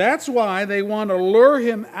 That's why they want to lure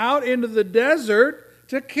him out into the desert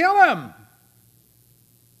to kill him.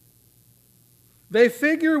 They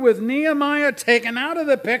figure with Nehemiah taken out of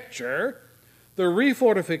the picture, the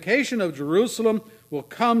refortification of Jerusalem will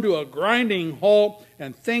come to a grinding halt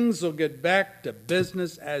and things will get back to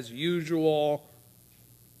business as usual.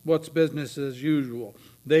 What's business as usual?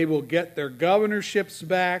 They will get their governorships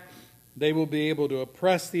back. They will be able to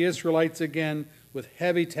oppress the Israelites again with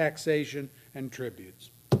heavy taxation and tributes.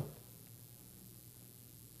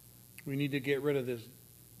 We need to get rid of this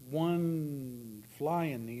one fly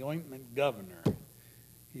in the ointment governor.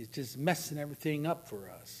 He's just messing everything up for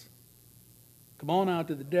us. Come on out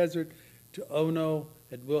to the desert, to Ono,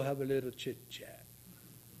 and we'll have a little chit-chat.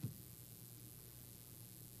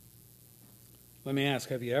 Let me ask,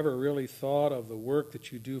 have you ever really thought of the work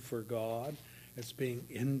that you do for God as being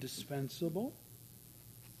indispensable?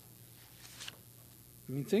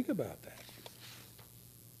 I mean, think about that.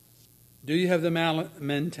 Do you have the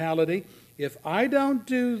mentality, if I don't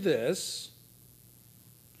do this,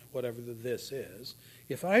 whatever the this is,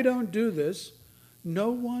 if I don't do this,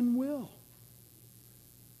 no one will.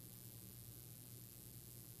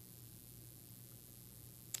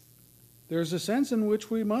 There's a sense in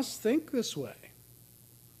which we must think this way.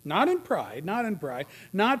 Not in pride,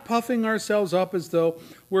 not puffing ourselves up as though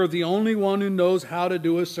we're the only one who knows how to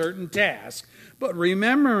do a certain task, but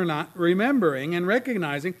remembering and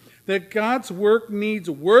recognizing that God's work needs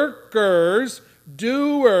workers,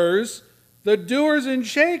 doers, the doers and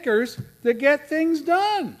shakers to get things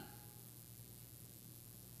done.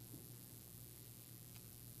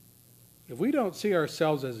 If we don't see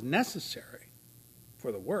ourselves as necessary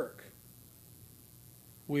for the work,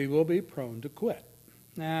 we will be prone to quit.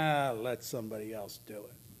 Let somebody else do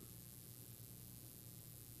it.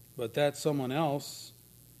 But that someone else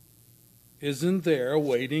isn't there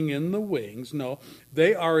waiting in the wings. No,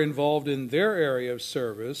 they are involved in their area of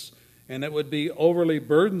service, and it would be overly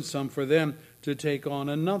burdensome for them to take on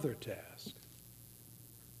another task.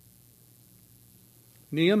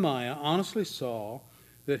 Nehemiah honestly saw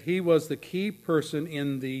that he was the key person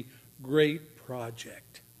in the great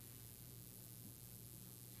project.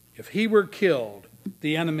 If he were killed,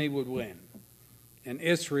 the enemy would win, and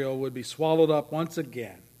Israel would be swallowed up once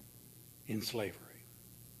again in slavery.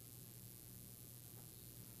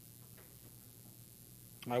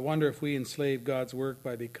 I wonder if we enslave God's work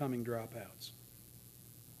by becoming dropouts.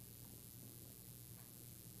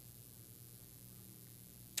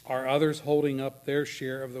 Are others holding up their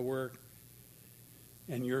share of the work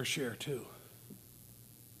and your share too?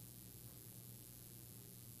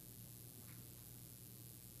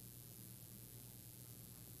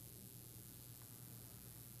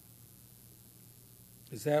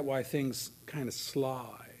 Is that why things kind of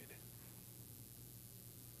slide?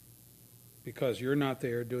 Because you're not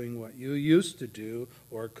there doing what you used to do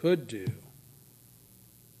or could do.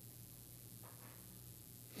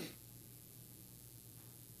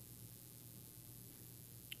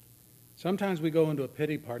 Sometimes we go into a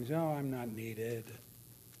pity party and say, oh, I'm not needed.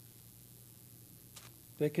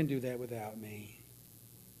 They can do that without me.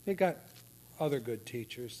 They got other good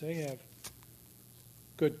teachers. They have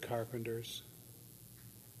good carpenters.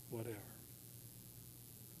 Whatever.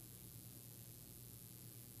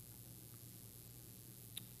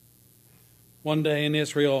 One day in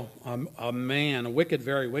Israel, a wicked,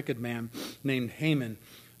 very wicked man named Haman,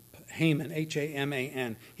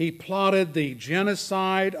 Haman, he plotted the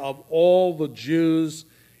genocide of all the Jews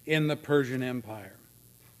in the Persian Empire.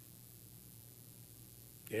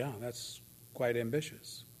 Yeah, that's quite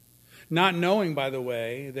ambitious. Not knowing, by the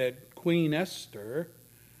way, that Queen Esther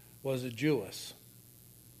was a Jewess.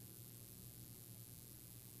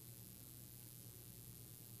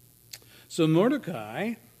 So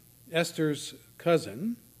Mordecai, Esther's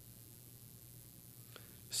cousin,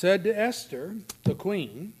 said to Esther, the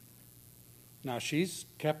queen, now she's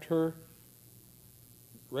kept her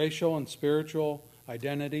racial and spiritual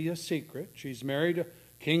identity a secret. She's married to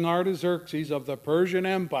King Artaxerxes of the Persian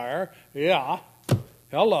Empire. Yeah,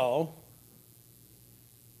 hello.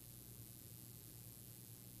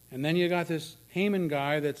 And then you got this Haman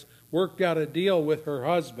guy that's worked out a deal with her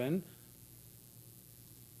husband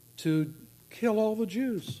to kill all the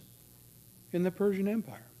Jews in the Persian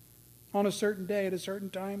Empire on a certain day at a certain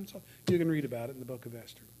time. So you can read about it in the book of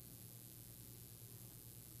Esther.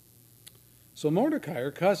 So Mordecai,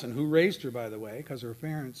 her cousin, who raised her, by the way, because her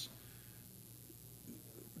parents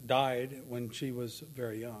died when she was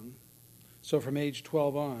very young. So from age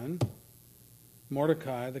 12 on,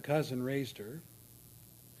 Mordecai, the cousin, raised her.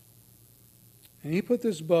 And he put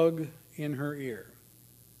this bug in her ear.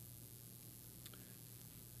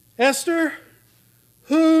 Esther,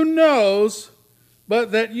 who knows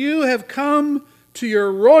but that you have come to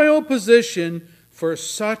your royal position for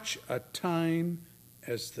such a time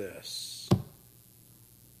as this?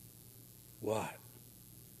 What?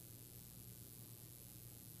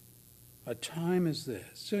 A time as this.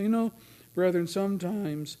 So, brethren,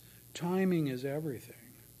 sometimes timing is everything.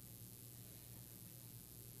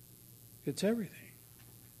 It's everything.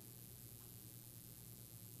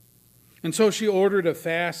 And so she ordered a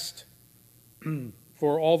fast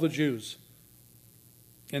for all the Jews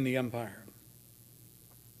in the empire.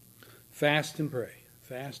 Fast and pray.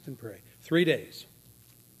 Fast and pray. 3 days.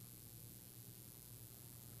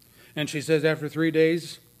 And she says, after 3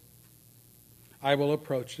 days, I will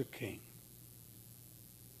approach the king.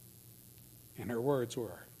 And her words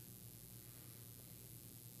were,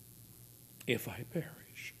 if I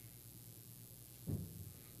perish,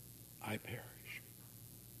 I perish.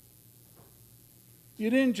 You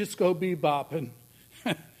didn't just go bebopping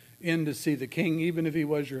in to see the king, even if he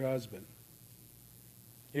was your husband.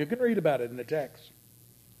 You can read about it in the text.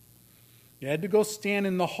 You had to go stand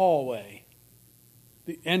in the hallway,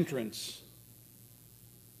 the entrance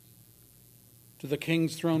to the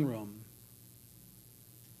king's throne room.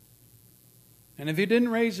 And if he didn't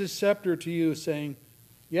raise his scepter to you saying,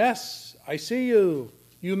 yes, I see you,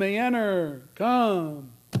 you may enter,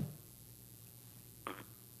 come.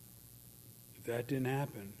 If that didn't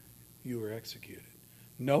happen, you were executed.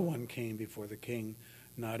 No one came before the king,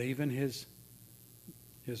 not even his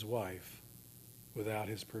wife, without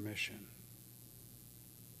his permission.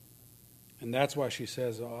 And that's why she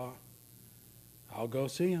says, I'll go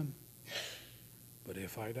see him. But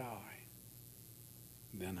if I die,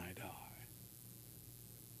 then I die.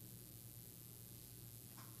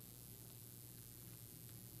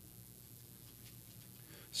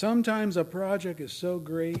 Sometimes a project is so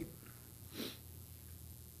great,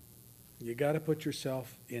 you got to put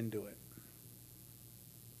yourself into it.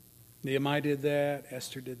 Nehemiah did that.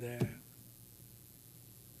 Esther did that. I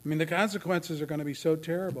mean, the consequences are going to be so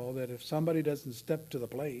terrible that if somebody doesn't step to the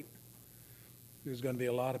plate, there's going to be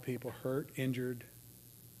a lot of people hurt, injured,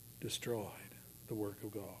 destroyed. The work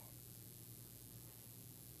of God.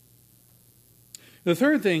 The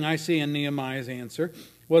third thing I see in Nehemiah's answer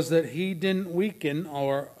was that he didn't weaken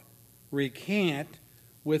or recant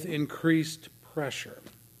with increased pressure.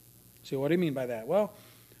 So what do you mean by that? Well,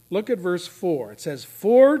 look at verse 4. It says,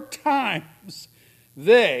 4 times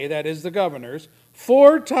they, that is the governors,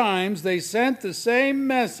 4 times they sent the same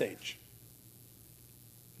message.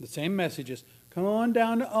 The same messages. Come on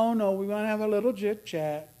down to Ono. We want to have a little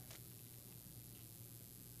chit-chat.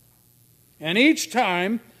 And each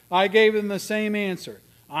time I gave them the same answer.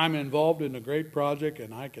 I'm involved in a great project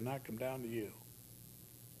and I cannot come down to you.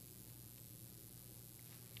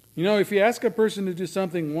 You know, if you ask a person to do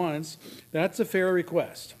something once, that's a fair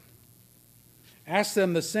request. Ask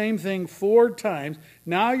them the same thing 4 times.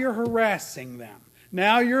 Now you're harassing them.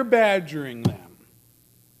 Now you're badgering them.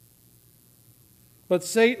 But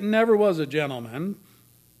Satan never was a gentleman.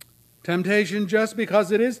 Temptation, just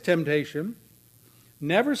because it is temptation,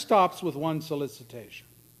 never stops with one solicitation.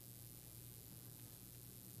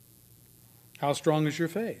 How strong is your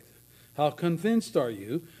faith? How convinced are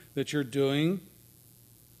you that you're doing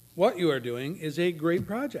what you are doing is a great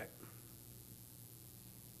project?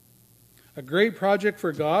 A great project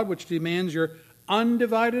for God which demands your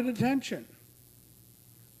undivided attention.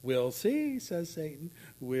 We'll see, says Satan.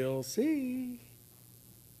 We'll see.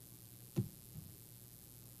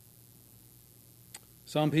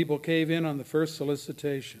 Some people cave in on the first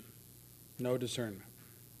solicitation. No discernment.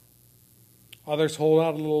 Others hold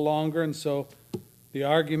out a little longer, and so the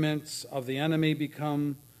arguments of the enemy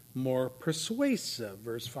become more persuasive,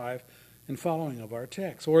 verse 5 and following of our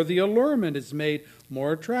text. Or the allurement is made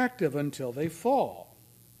more attractive until they fall.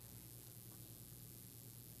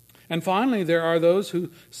 And finally, there are those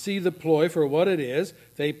who see the ploy for what it is.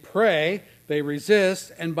 They pray, they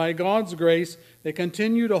resist, and by God's grace, they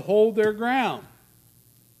continue to hold their ground.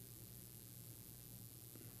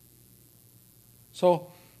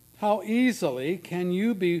 So, how easily can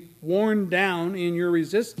you be worn down in your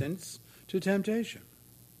resistance to temptation?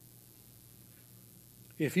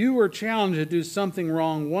 If you were challenged to do something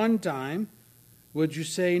wrong one time, would you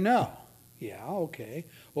say no? Yeah, okay.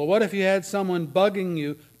 Well, what if you had someone bugging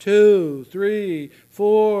you 2, 3,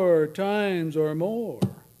 4 times or more?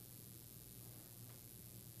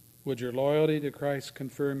 Would your loyalty to Christ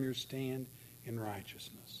confirm your stand in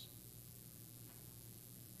righteousness?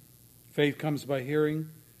 Faith comes by hearing,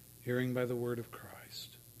 hearing by the word of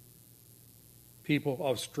Christ. People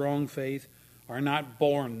of strong faith are not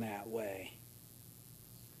born that way.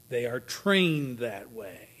 They are trained that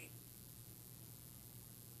way.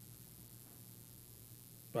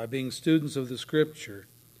 By being students of the Scripture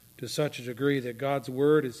to such a degree that God's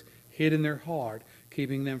word is hid in their heart,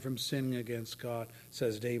 keeping them from sinning against God,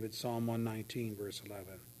 says David, Psalm 119, verse 11.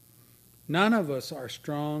 None of us are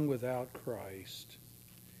strong without Christ.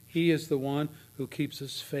 He is the one who keeps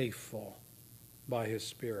us faithful by His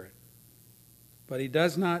Spirit. But He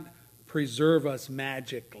does not preserve us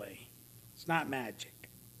magically. It's not magic.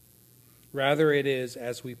 Rather, it is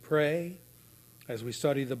as we pray, as we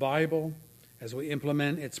study the Bible, as we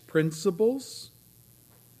implement its principles,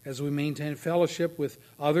 as we maintain fellowship with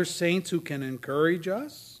other saints who can encourage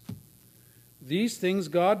us. These things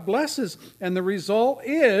God blesses, and the result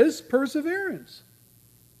is perseverance.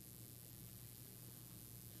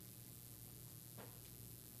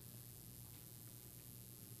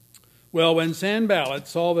 Well, when Sanballat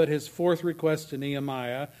saw that his 4th request to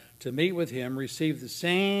Nehemiah to meet with him received the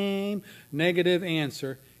same negative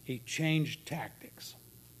answer, he changed tactics.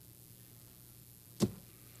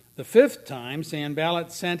 The 5th time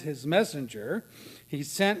Sanballat sent his messenger, he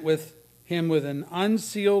sent him with an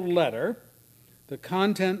unsealed letter, the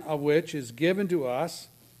content of which is given to us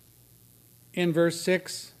in verse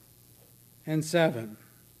 6 and 7.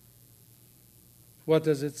 What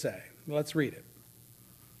does it say? Let's read it.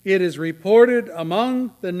 It is reported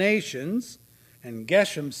among the nations, and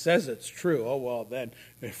Geshem says it's true. Oh, well, then,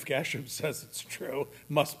 if Geshem says it's true,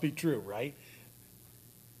 must be true, right?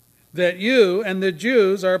 That you and the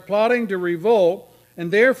Jews are plotting to revolt, and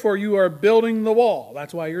therefore you are building the wall.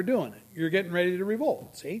 That's why you're doing it. You're getting ready to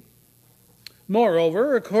revolt, see?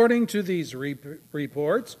 Moreover, according to these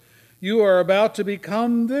reports, you are about to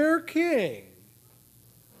become their king,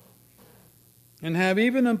 and have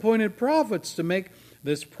even appointed prophets to make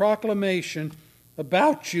this proclamation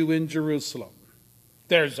about you in Jerusalem.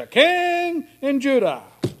 There's a king in Judah.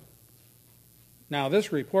 Now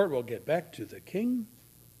this report will get back to the king.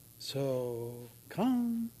 So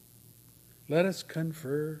come, let us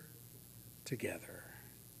confer together.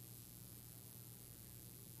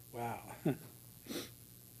 Wow.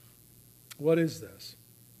 What is this?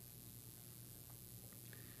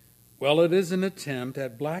 Well, it is an attempt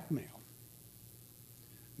at blackmail.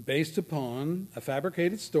 based upon a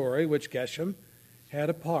fabricated story which Geshem had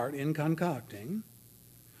a part in concocting.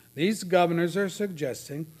 These governors are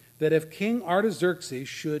suggesting that if King Artaxerxes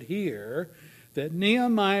should hear that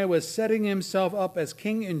Nehemiah was setting himself up as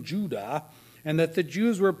king in Judah and that the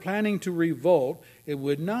Jews were planning to revolt, it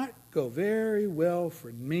would not go very well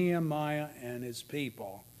for Nehemiah and his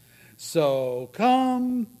people. So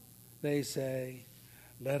come, they say,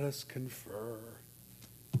 let us confer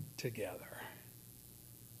together.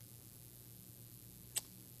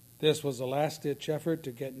 This was a last-ditch effort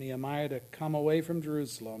to get Nehemiah to come away from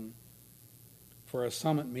Jerusalem for a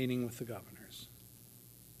summit meeting with the governors.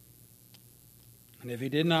 And if he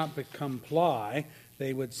did not comply,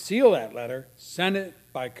 they would seal that letter, send it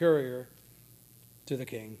by courier to the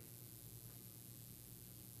king.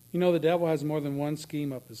 You know, the devil has more than one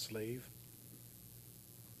scheme up his sleeve.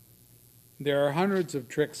 There are hundreds of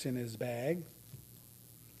tricks in his bag.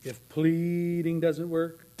 If pleading doesn't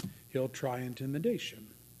work, he'll try intimidation.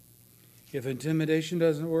 If intimidation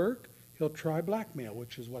doesn't work, he'll try blackmail,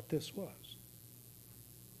 which is what this was.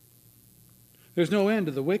 There's no end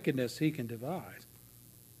to the wickedness he can devise.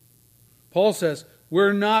 Paul says,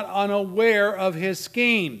 we're not unaware of his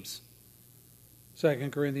schemes. 2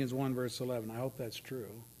 Corinthians 1, verse 11. I hope that's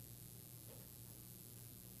true.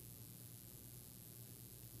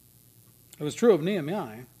 It was true of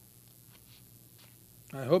Nehemiah.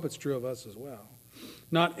 I hope it's true of us as well.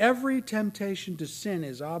 Not every temptation to sin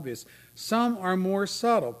is obvious. Some are more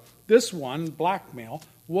subtle. This one, blackmail,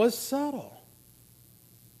 was subtle.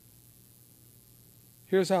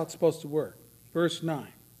 Here's how it's supposed to work. Verse 9.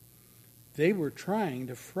 They were trying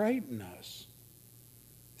to frighten us,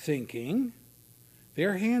 thinking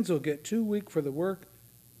their hands will get too weak for the work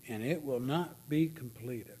and it will not be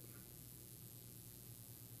completed.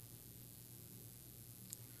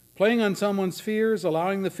 Playing on someone's fears,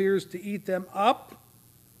 allowing the fears to eat them up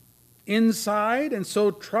inside and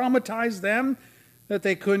so traumatize them that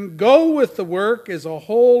they couldn't go with the work is a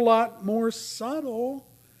whole lot more subtle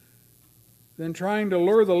than trying to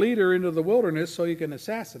lure the leader into the wilderness so you can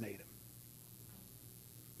assassinate him.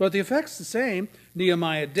 But the effect's the same.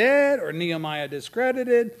 Nehemiah dead or Nehemiah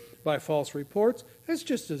discredited by false reports, it's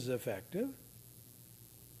just as effective.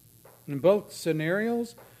 In both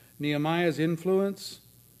scenarios, Nehemiah's influence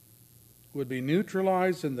would be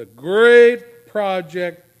neutralized and the great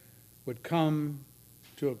project would come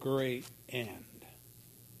to a great end.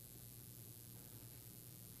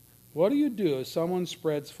 What do you do if someone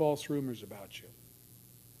spreads false rumors about you?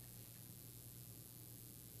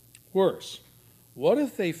 Worse, what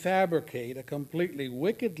if they fabricate a completely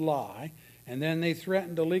wicked lie and then they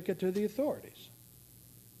threaten to leak it to the authorities?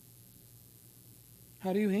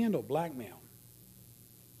 How do you handle blackmail?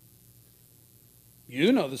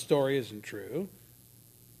 You know the story isn't true.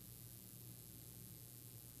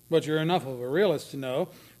 But you're enough of a realist to know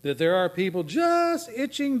that there are people just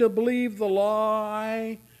itching to believe the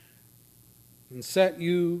lie and set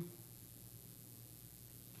you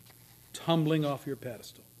tumbling off your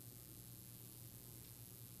pedestal.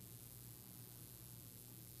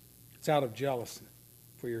 It's out of jealousy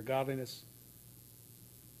for your godliness,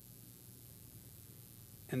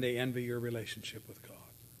 and they envy your relationship with God.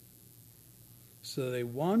 So they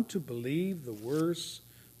want to believe the worst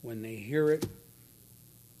when they hear it,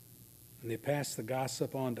 and they pass the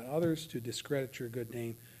gossip on to others to discredit your good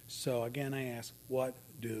name. So again, I ask, what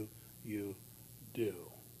do you do?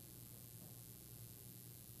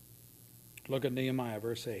 Look at Nehemiah,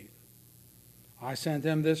 verse 8. I sent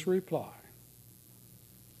them this reply.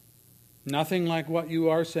 Nothing like what you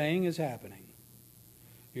are saying is happening.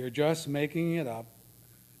 You're just making it up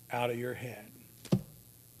out of your head.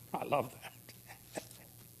 I love that.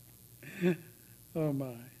 Oh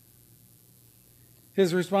my.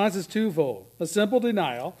 His response is twofold. A simple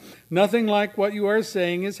denial. Nothing like what you are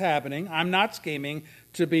saying is happening. I'm not scheming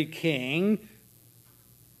to be king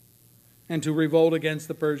and to revolt against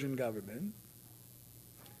the Persian government.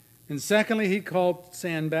 And secondly, he called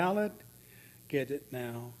Sanballat, get it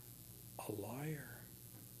now, a liar.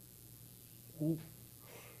 Ooh.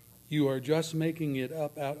 You are just making it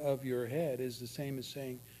up out of your head is the same as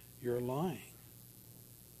saying you're lying.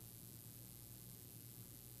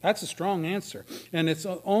 That's a strong answer, and it's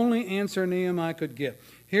the only answer Nehemiah could give.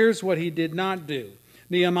 Here's what he did not do.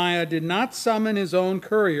 Nehemiah did not summon his own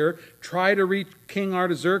courier, try to reach King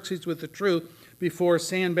Artaxerxes with the truth before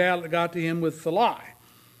Sanballat got to him with the lie.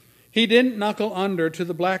 He didn't knuckle under to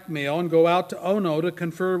the blackmail and go out to Ono to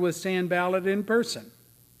confer with Sanballat in person.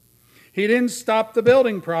 He didn't stop the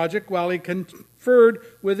building project while he conferred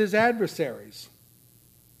with his adversaries.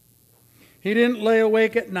 He didn't lay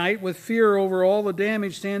awake at night with fear over all the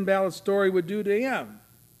damage Sanballat's story would do to him.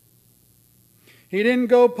 He didn't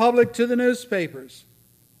go public to the newspapers.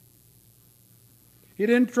 He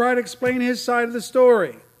didn't try to explain his side of the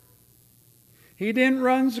story. He didn't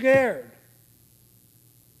run scared.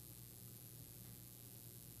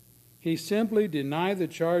 He simply denied the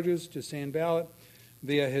charges to Sanballat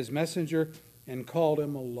via his messenger and called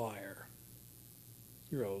him a liar.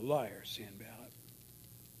 You're a liar, Sanballat.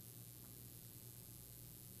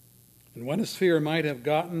 And when his fear might have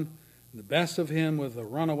gotten the best of him with a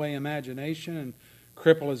runaway imagination and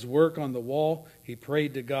cripple his work on the wall, he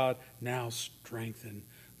prayed to God, now strengthen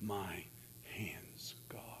my hands,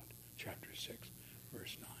 God. Chapter 6,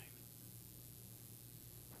 verse 9.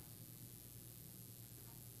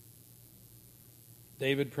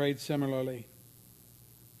 David prayed similarly.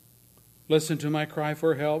 Listen to my cry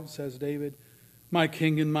for help, says David, my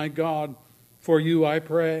King and my God, for you I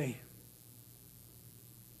pray.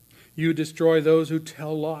 You destroy those who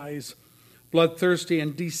tell lies. Bloodthirsty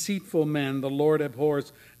and deceitful men the Lord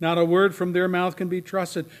abhors. Not a word from their mouth can be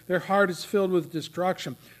trusted. Their heart is filled with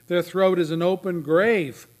destruction. Their throat is an open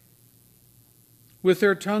grave. With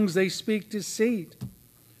their tongues they speak deceit.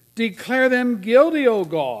 Declare them guilty, O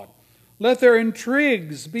God. Let their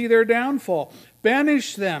intrigues be their downfall.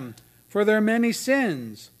 Banish them for their many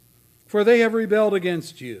sins, for they have rebelled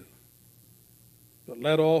against you. But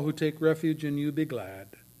let all who take refuge in you be glad.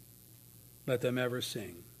 Let them ever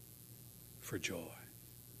sing for joy.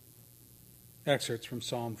 Excerpts from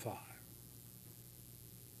Psalm 5.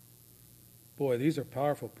 Boy, these are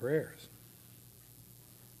powerful prayers.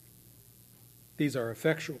 These are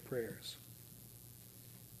effectual prayers.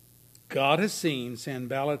 God has seen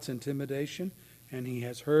Sanballat's intimidation, and he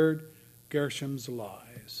has heard Gershom's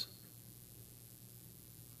lies.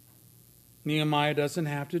 Nehemiah doesn't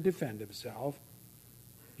have to defend himself.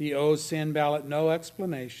 He owes Sanballat no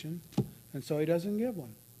explanation, and so he doesn't give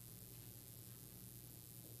one.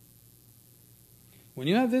 When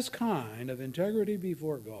you have this kind of integrity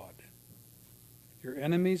before God, your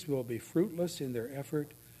enemies will be fruitless in their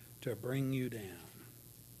effort to bring you down.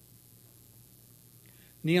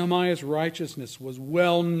 Nehemiah's righteousness was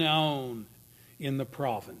well known in the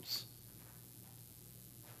province.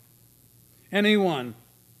 Anyone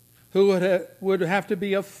who would have to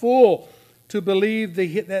be a fool to believe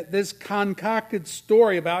that this concocted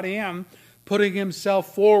story about him putting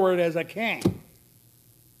himself forward as a king.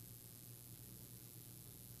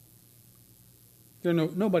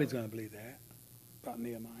 Nobody's going to believe that about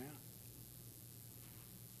Nehemiah.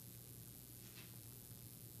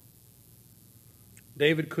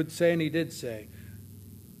 David could say, and he did say,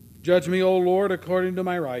 judge me, O Lord, according to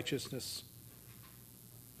my righteousness,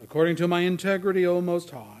 according to my integrity, O Most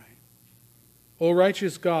High. O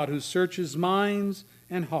righteous God, who searches minds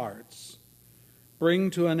and hearts, bring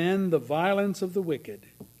to an end the violence of the wicked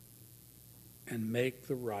and make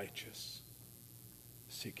the righteous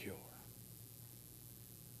secure.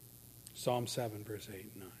 Psalm 7, verse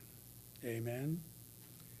 8 and 9. Amen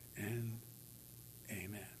and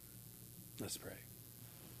amen. Let's pray.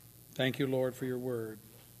 Thank you, Lord, for your word,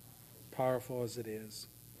 powerful as it is.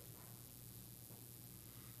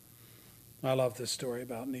 I love this story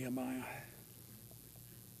about Nehemiah.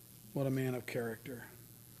 What a man of character.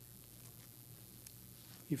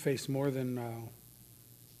 He faced more than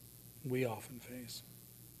we often face.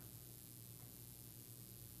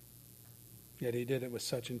 Yet he did it with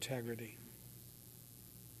such integrity.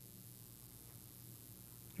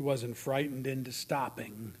 He wasn't frightened into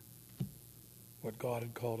stopping what God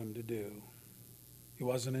had called him to do. He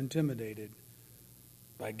wasn't intimidated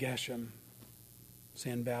by Geshem,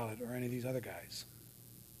 Sanballat, or any of these other guys.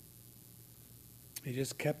 He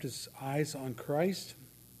just kept his eyes on Christ,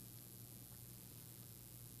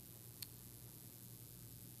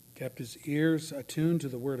 kept his ears attuned to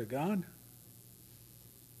the Word of God,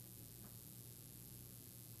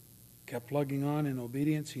 kept plugging on in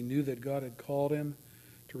obedience. He knew that God had called him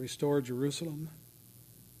to restore Jerusalem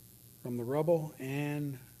from the rubble,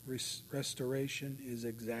 and restoration is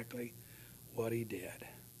exactly what he did.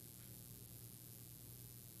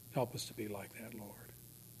 Help us to be like that, Lord.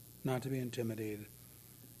 Not to be intimidated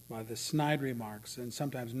by the snide remarks, and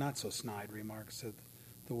sometimes not so snide remarks, that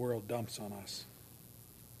the world dumps on us.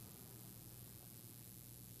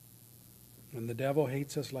 When the devil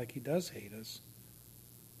hates us like he does hate us,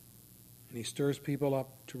 and he stirs people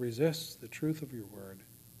up to resist the truth of your word,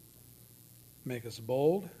 make us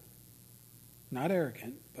bold, not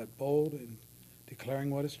arrogant, but bold in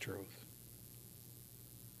declaring what is truth.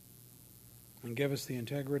 And give us the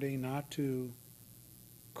integrity not to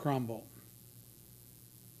crumble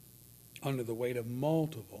under the weight of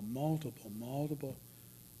multiple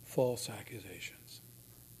false accusations.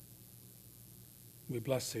 We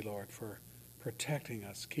bless thee, Lord, for protecting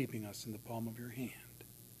us, keeping us in the palm of your hand.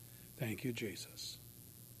 Thank you, Jesus.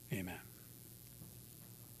 Amen.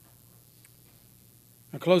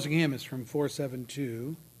 Our closing hymn is from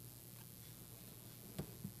 472.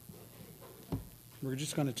 We're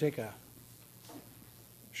just going to take a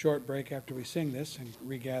short break after we sing this and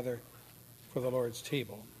regather for the Lord's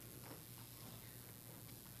table.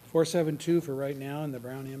 472 for right now in the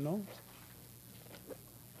brown hymnal.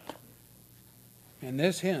 And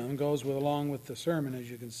this hymn goes along with the sermon,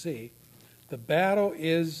 as you can see. The battle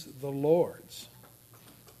is the Lord's.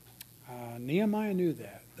 Nehemiah knew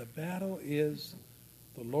that. The battle is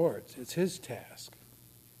the Lord's. It's his task.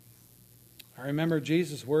 I remember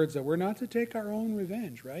Jesus' words that we're not to take our own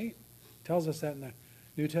revenge, right? Tells us that in the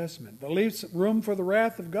New Testament. But leaves room for the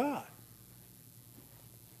wrath of God.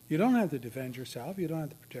 You don't have to defend yourself. You don't have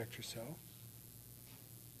to protect yourself.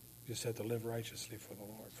 You just have to live righteously for the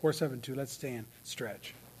Lord. 472, let's stand,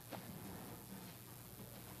 stretch.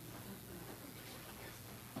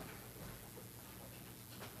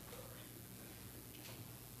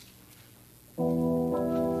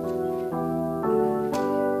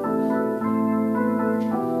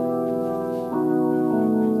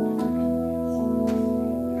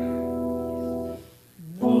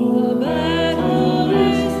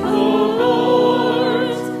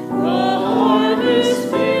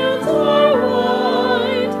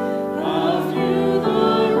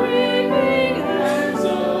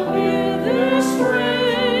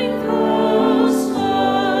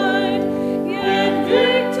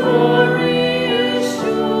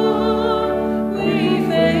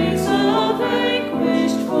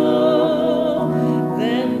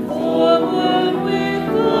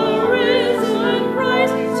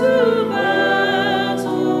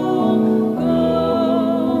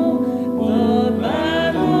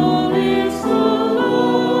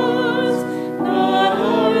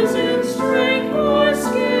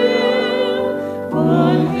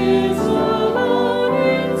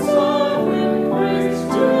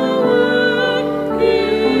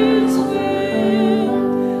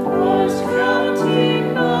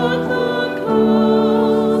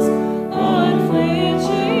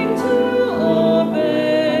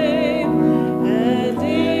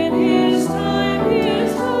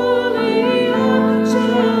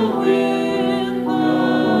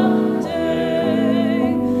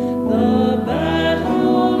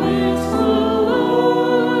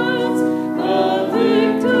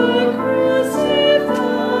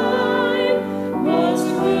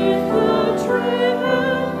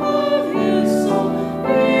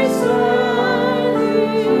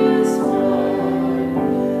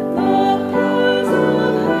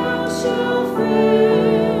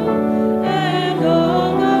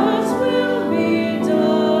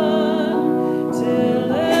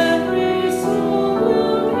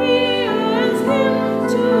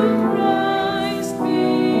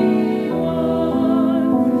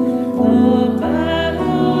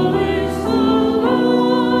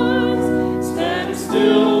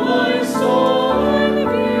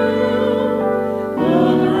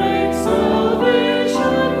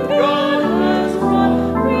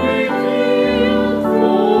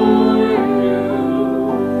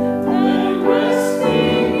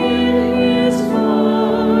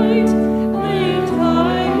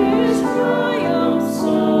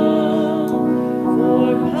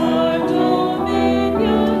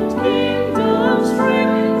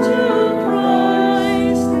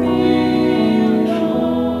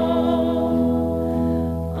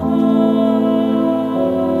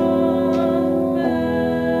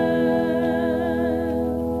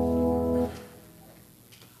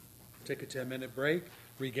 Take a 10-minute break.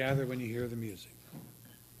 Regather when you hear the music.